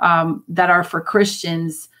that are for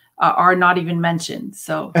Christians are not even mentioned.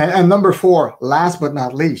 So and number four, last but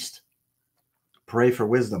not least, pray for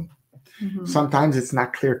wisdom. Mm-hmm. Sometimes it's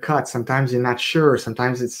not clear cut. Sometimes you're not sure.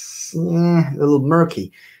 Sometimes it's a little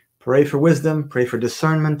murky. Pray for wisdom. Pray for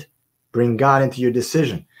discernment. Bring God into your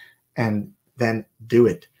decision, and then do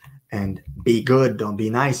it. And be good. Don't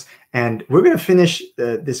be nice. And we're going to finish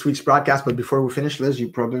this week's broadcast. But before we finish, Liz, you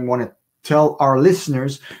probably want to tell our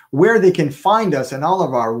listeners where they can find us and all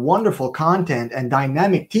of our wonderful content and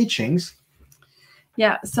dynamic teachings.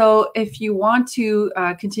 Yeah. So if you want to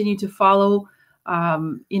continue to follow,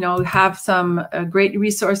 have some great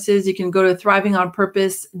resources, you can go to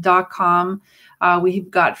thrivingonpurpose.com.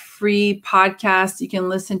 We've got free podcasts. You can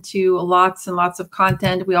listen to lots and lots of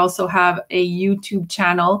content. We also have a YouTube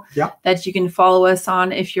channel that you can follow us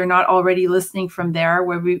on if you're not already listening from there,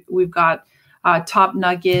 where we've got top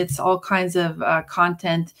nuggets, all kinds of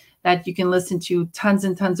content that you can listen to, tons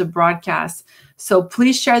and tons of broadcasts. So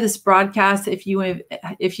please share this broadcast if you've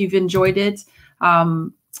enjoyed it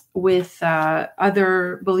with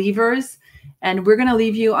other believers. And we're going to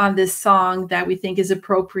leave you on this song that we think is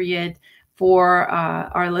appropriate for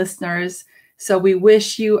our listeners. So we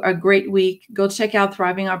wish you a great week. Go check out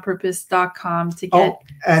thrivingonpurpose.com to get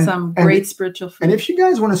some great spiritual food. And if you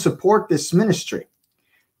guys want to support this ministry,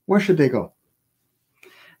 where should they go?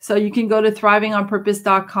 So you can go to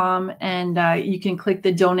thrivingonpurpose.com and you can click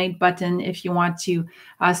the donate button if you want to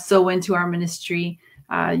sow into our ministry.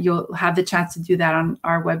 You'll have the chance to do that on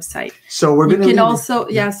our website. So we're going to can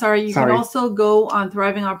also go on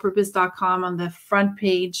thrivingonpurpose.com on the front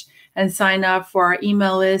page and sign up for our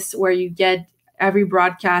email list, where you get every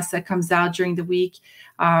broadcast that comes out during the week.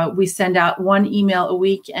 We send out one email a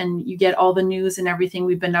week, and you get all the news and everything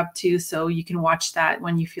we've been up to, so you can watch that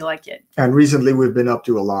when you feel like it. And recently we've been up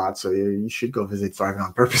to a lot, so you should go visit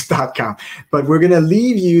thrivingonpurpose.com. But we're going to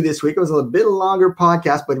leave you this week. It was a bit longer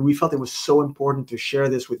podcast, but we felt it was so important to share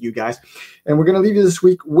this with you guys. And we're going to leave you this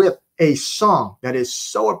week with a song that is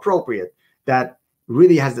so appropriate, that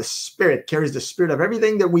really has the spirit, carries the spirit of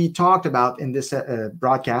everything that we talked about in this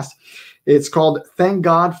broadcast. It's called Thank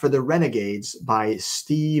God for the Renegades by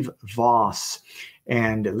Steve Voss.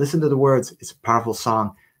 And listen to the words. It's a powerful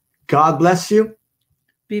song. God bless you.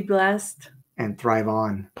 Be blessed. And thrive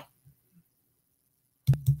on.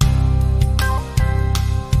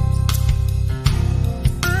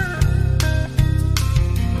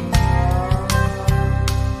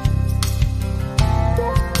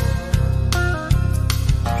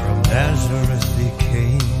 Nazareth he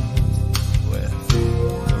came with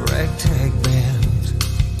a ragtag band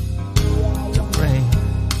to bring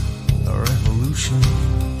a revolution.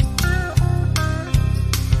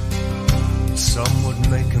 Some would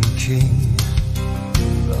make him king,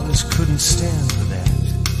 others couldn't stand for that.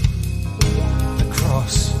 The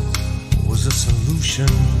cross was a solution,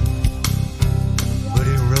 but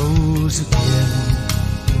he rose again.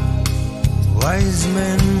 Wise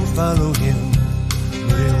men follow him,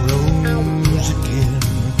 but he rose again.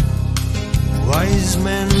 Wise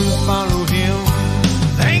men follow him.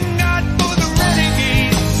 Thank God for the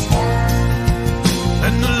renegades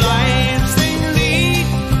and the lives they lead,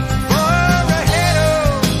 far ahead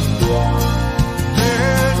of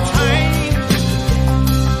their time.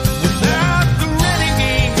 Without the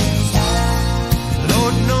renegades,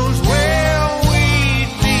 Lord knows where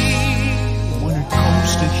we'd be. When it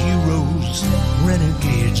comes to heroes,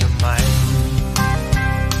 renegades are mine.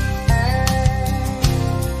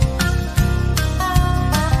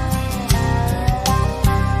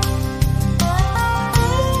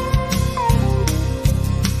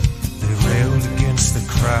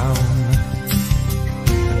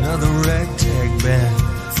 Another ragtag band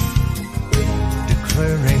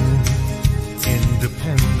declaring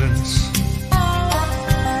independence.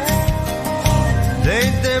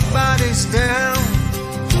 Laid their bodies down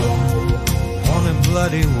on a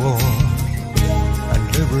bloody war, and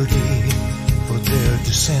liberty for their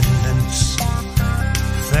descendants.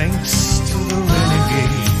 Thanks to the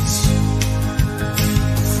renegades.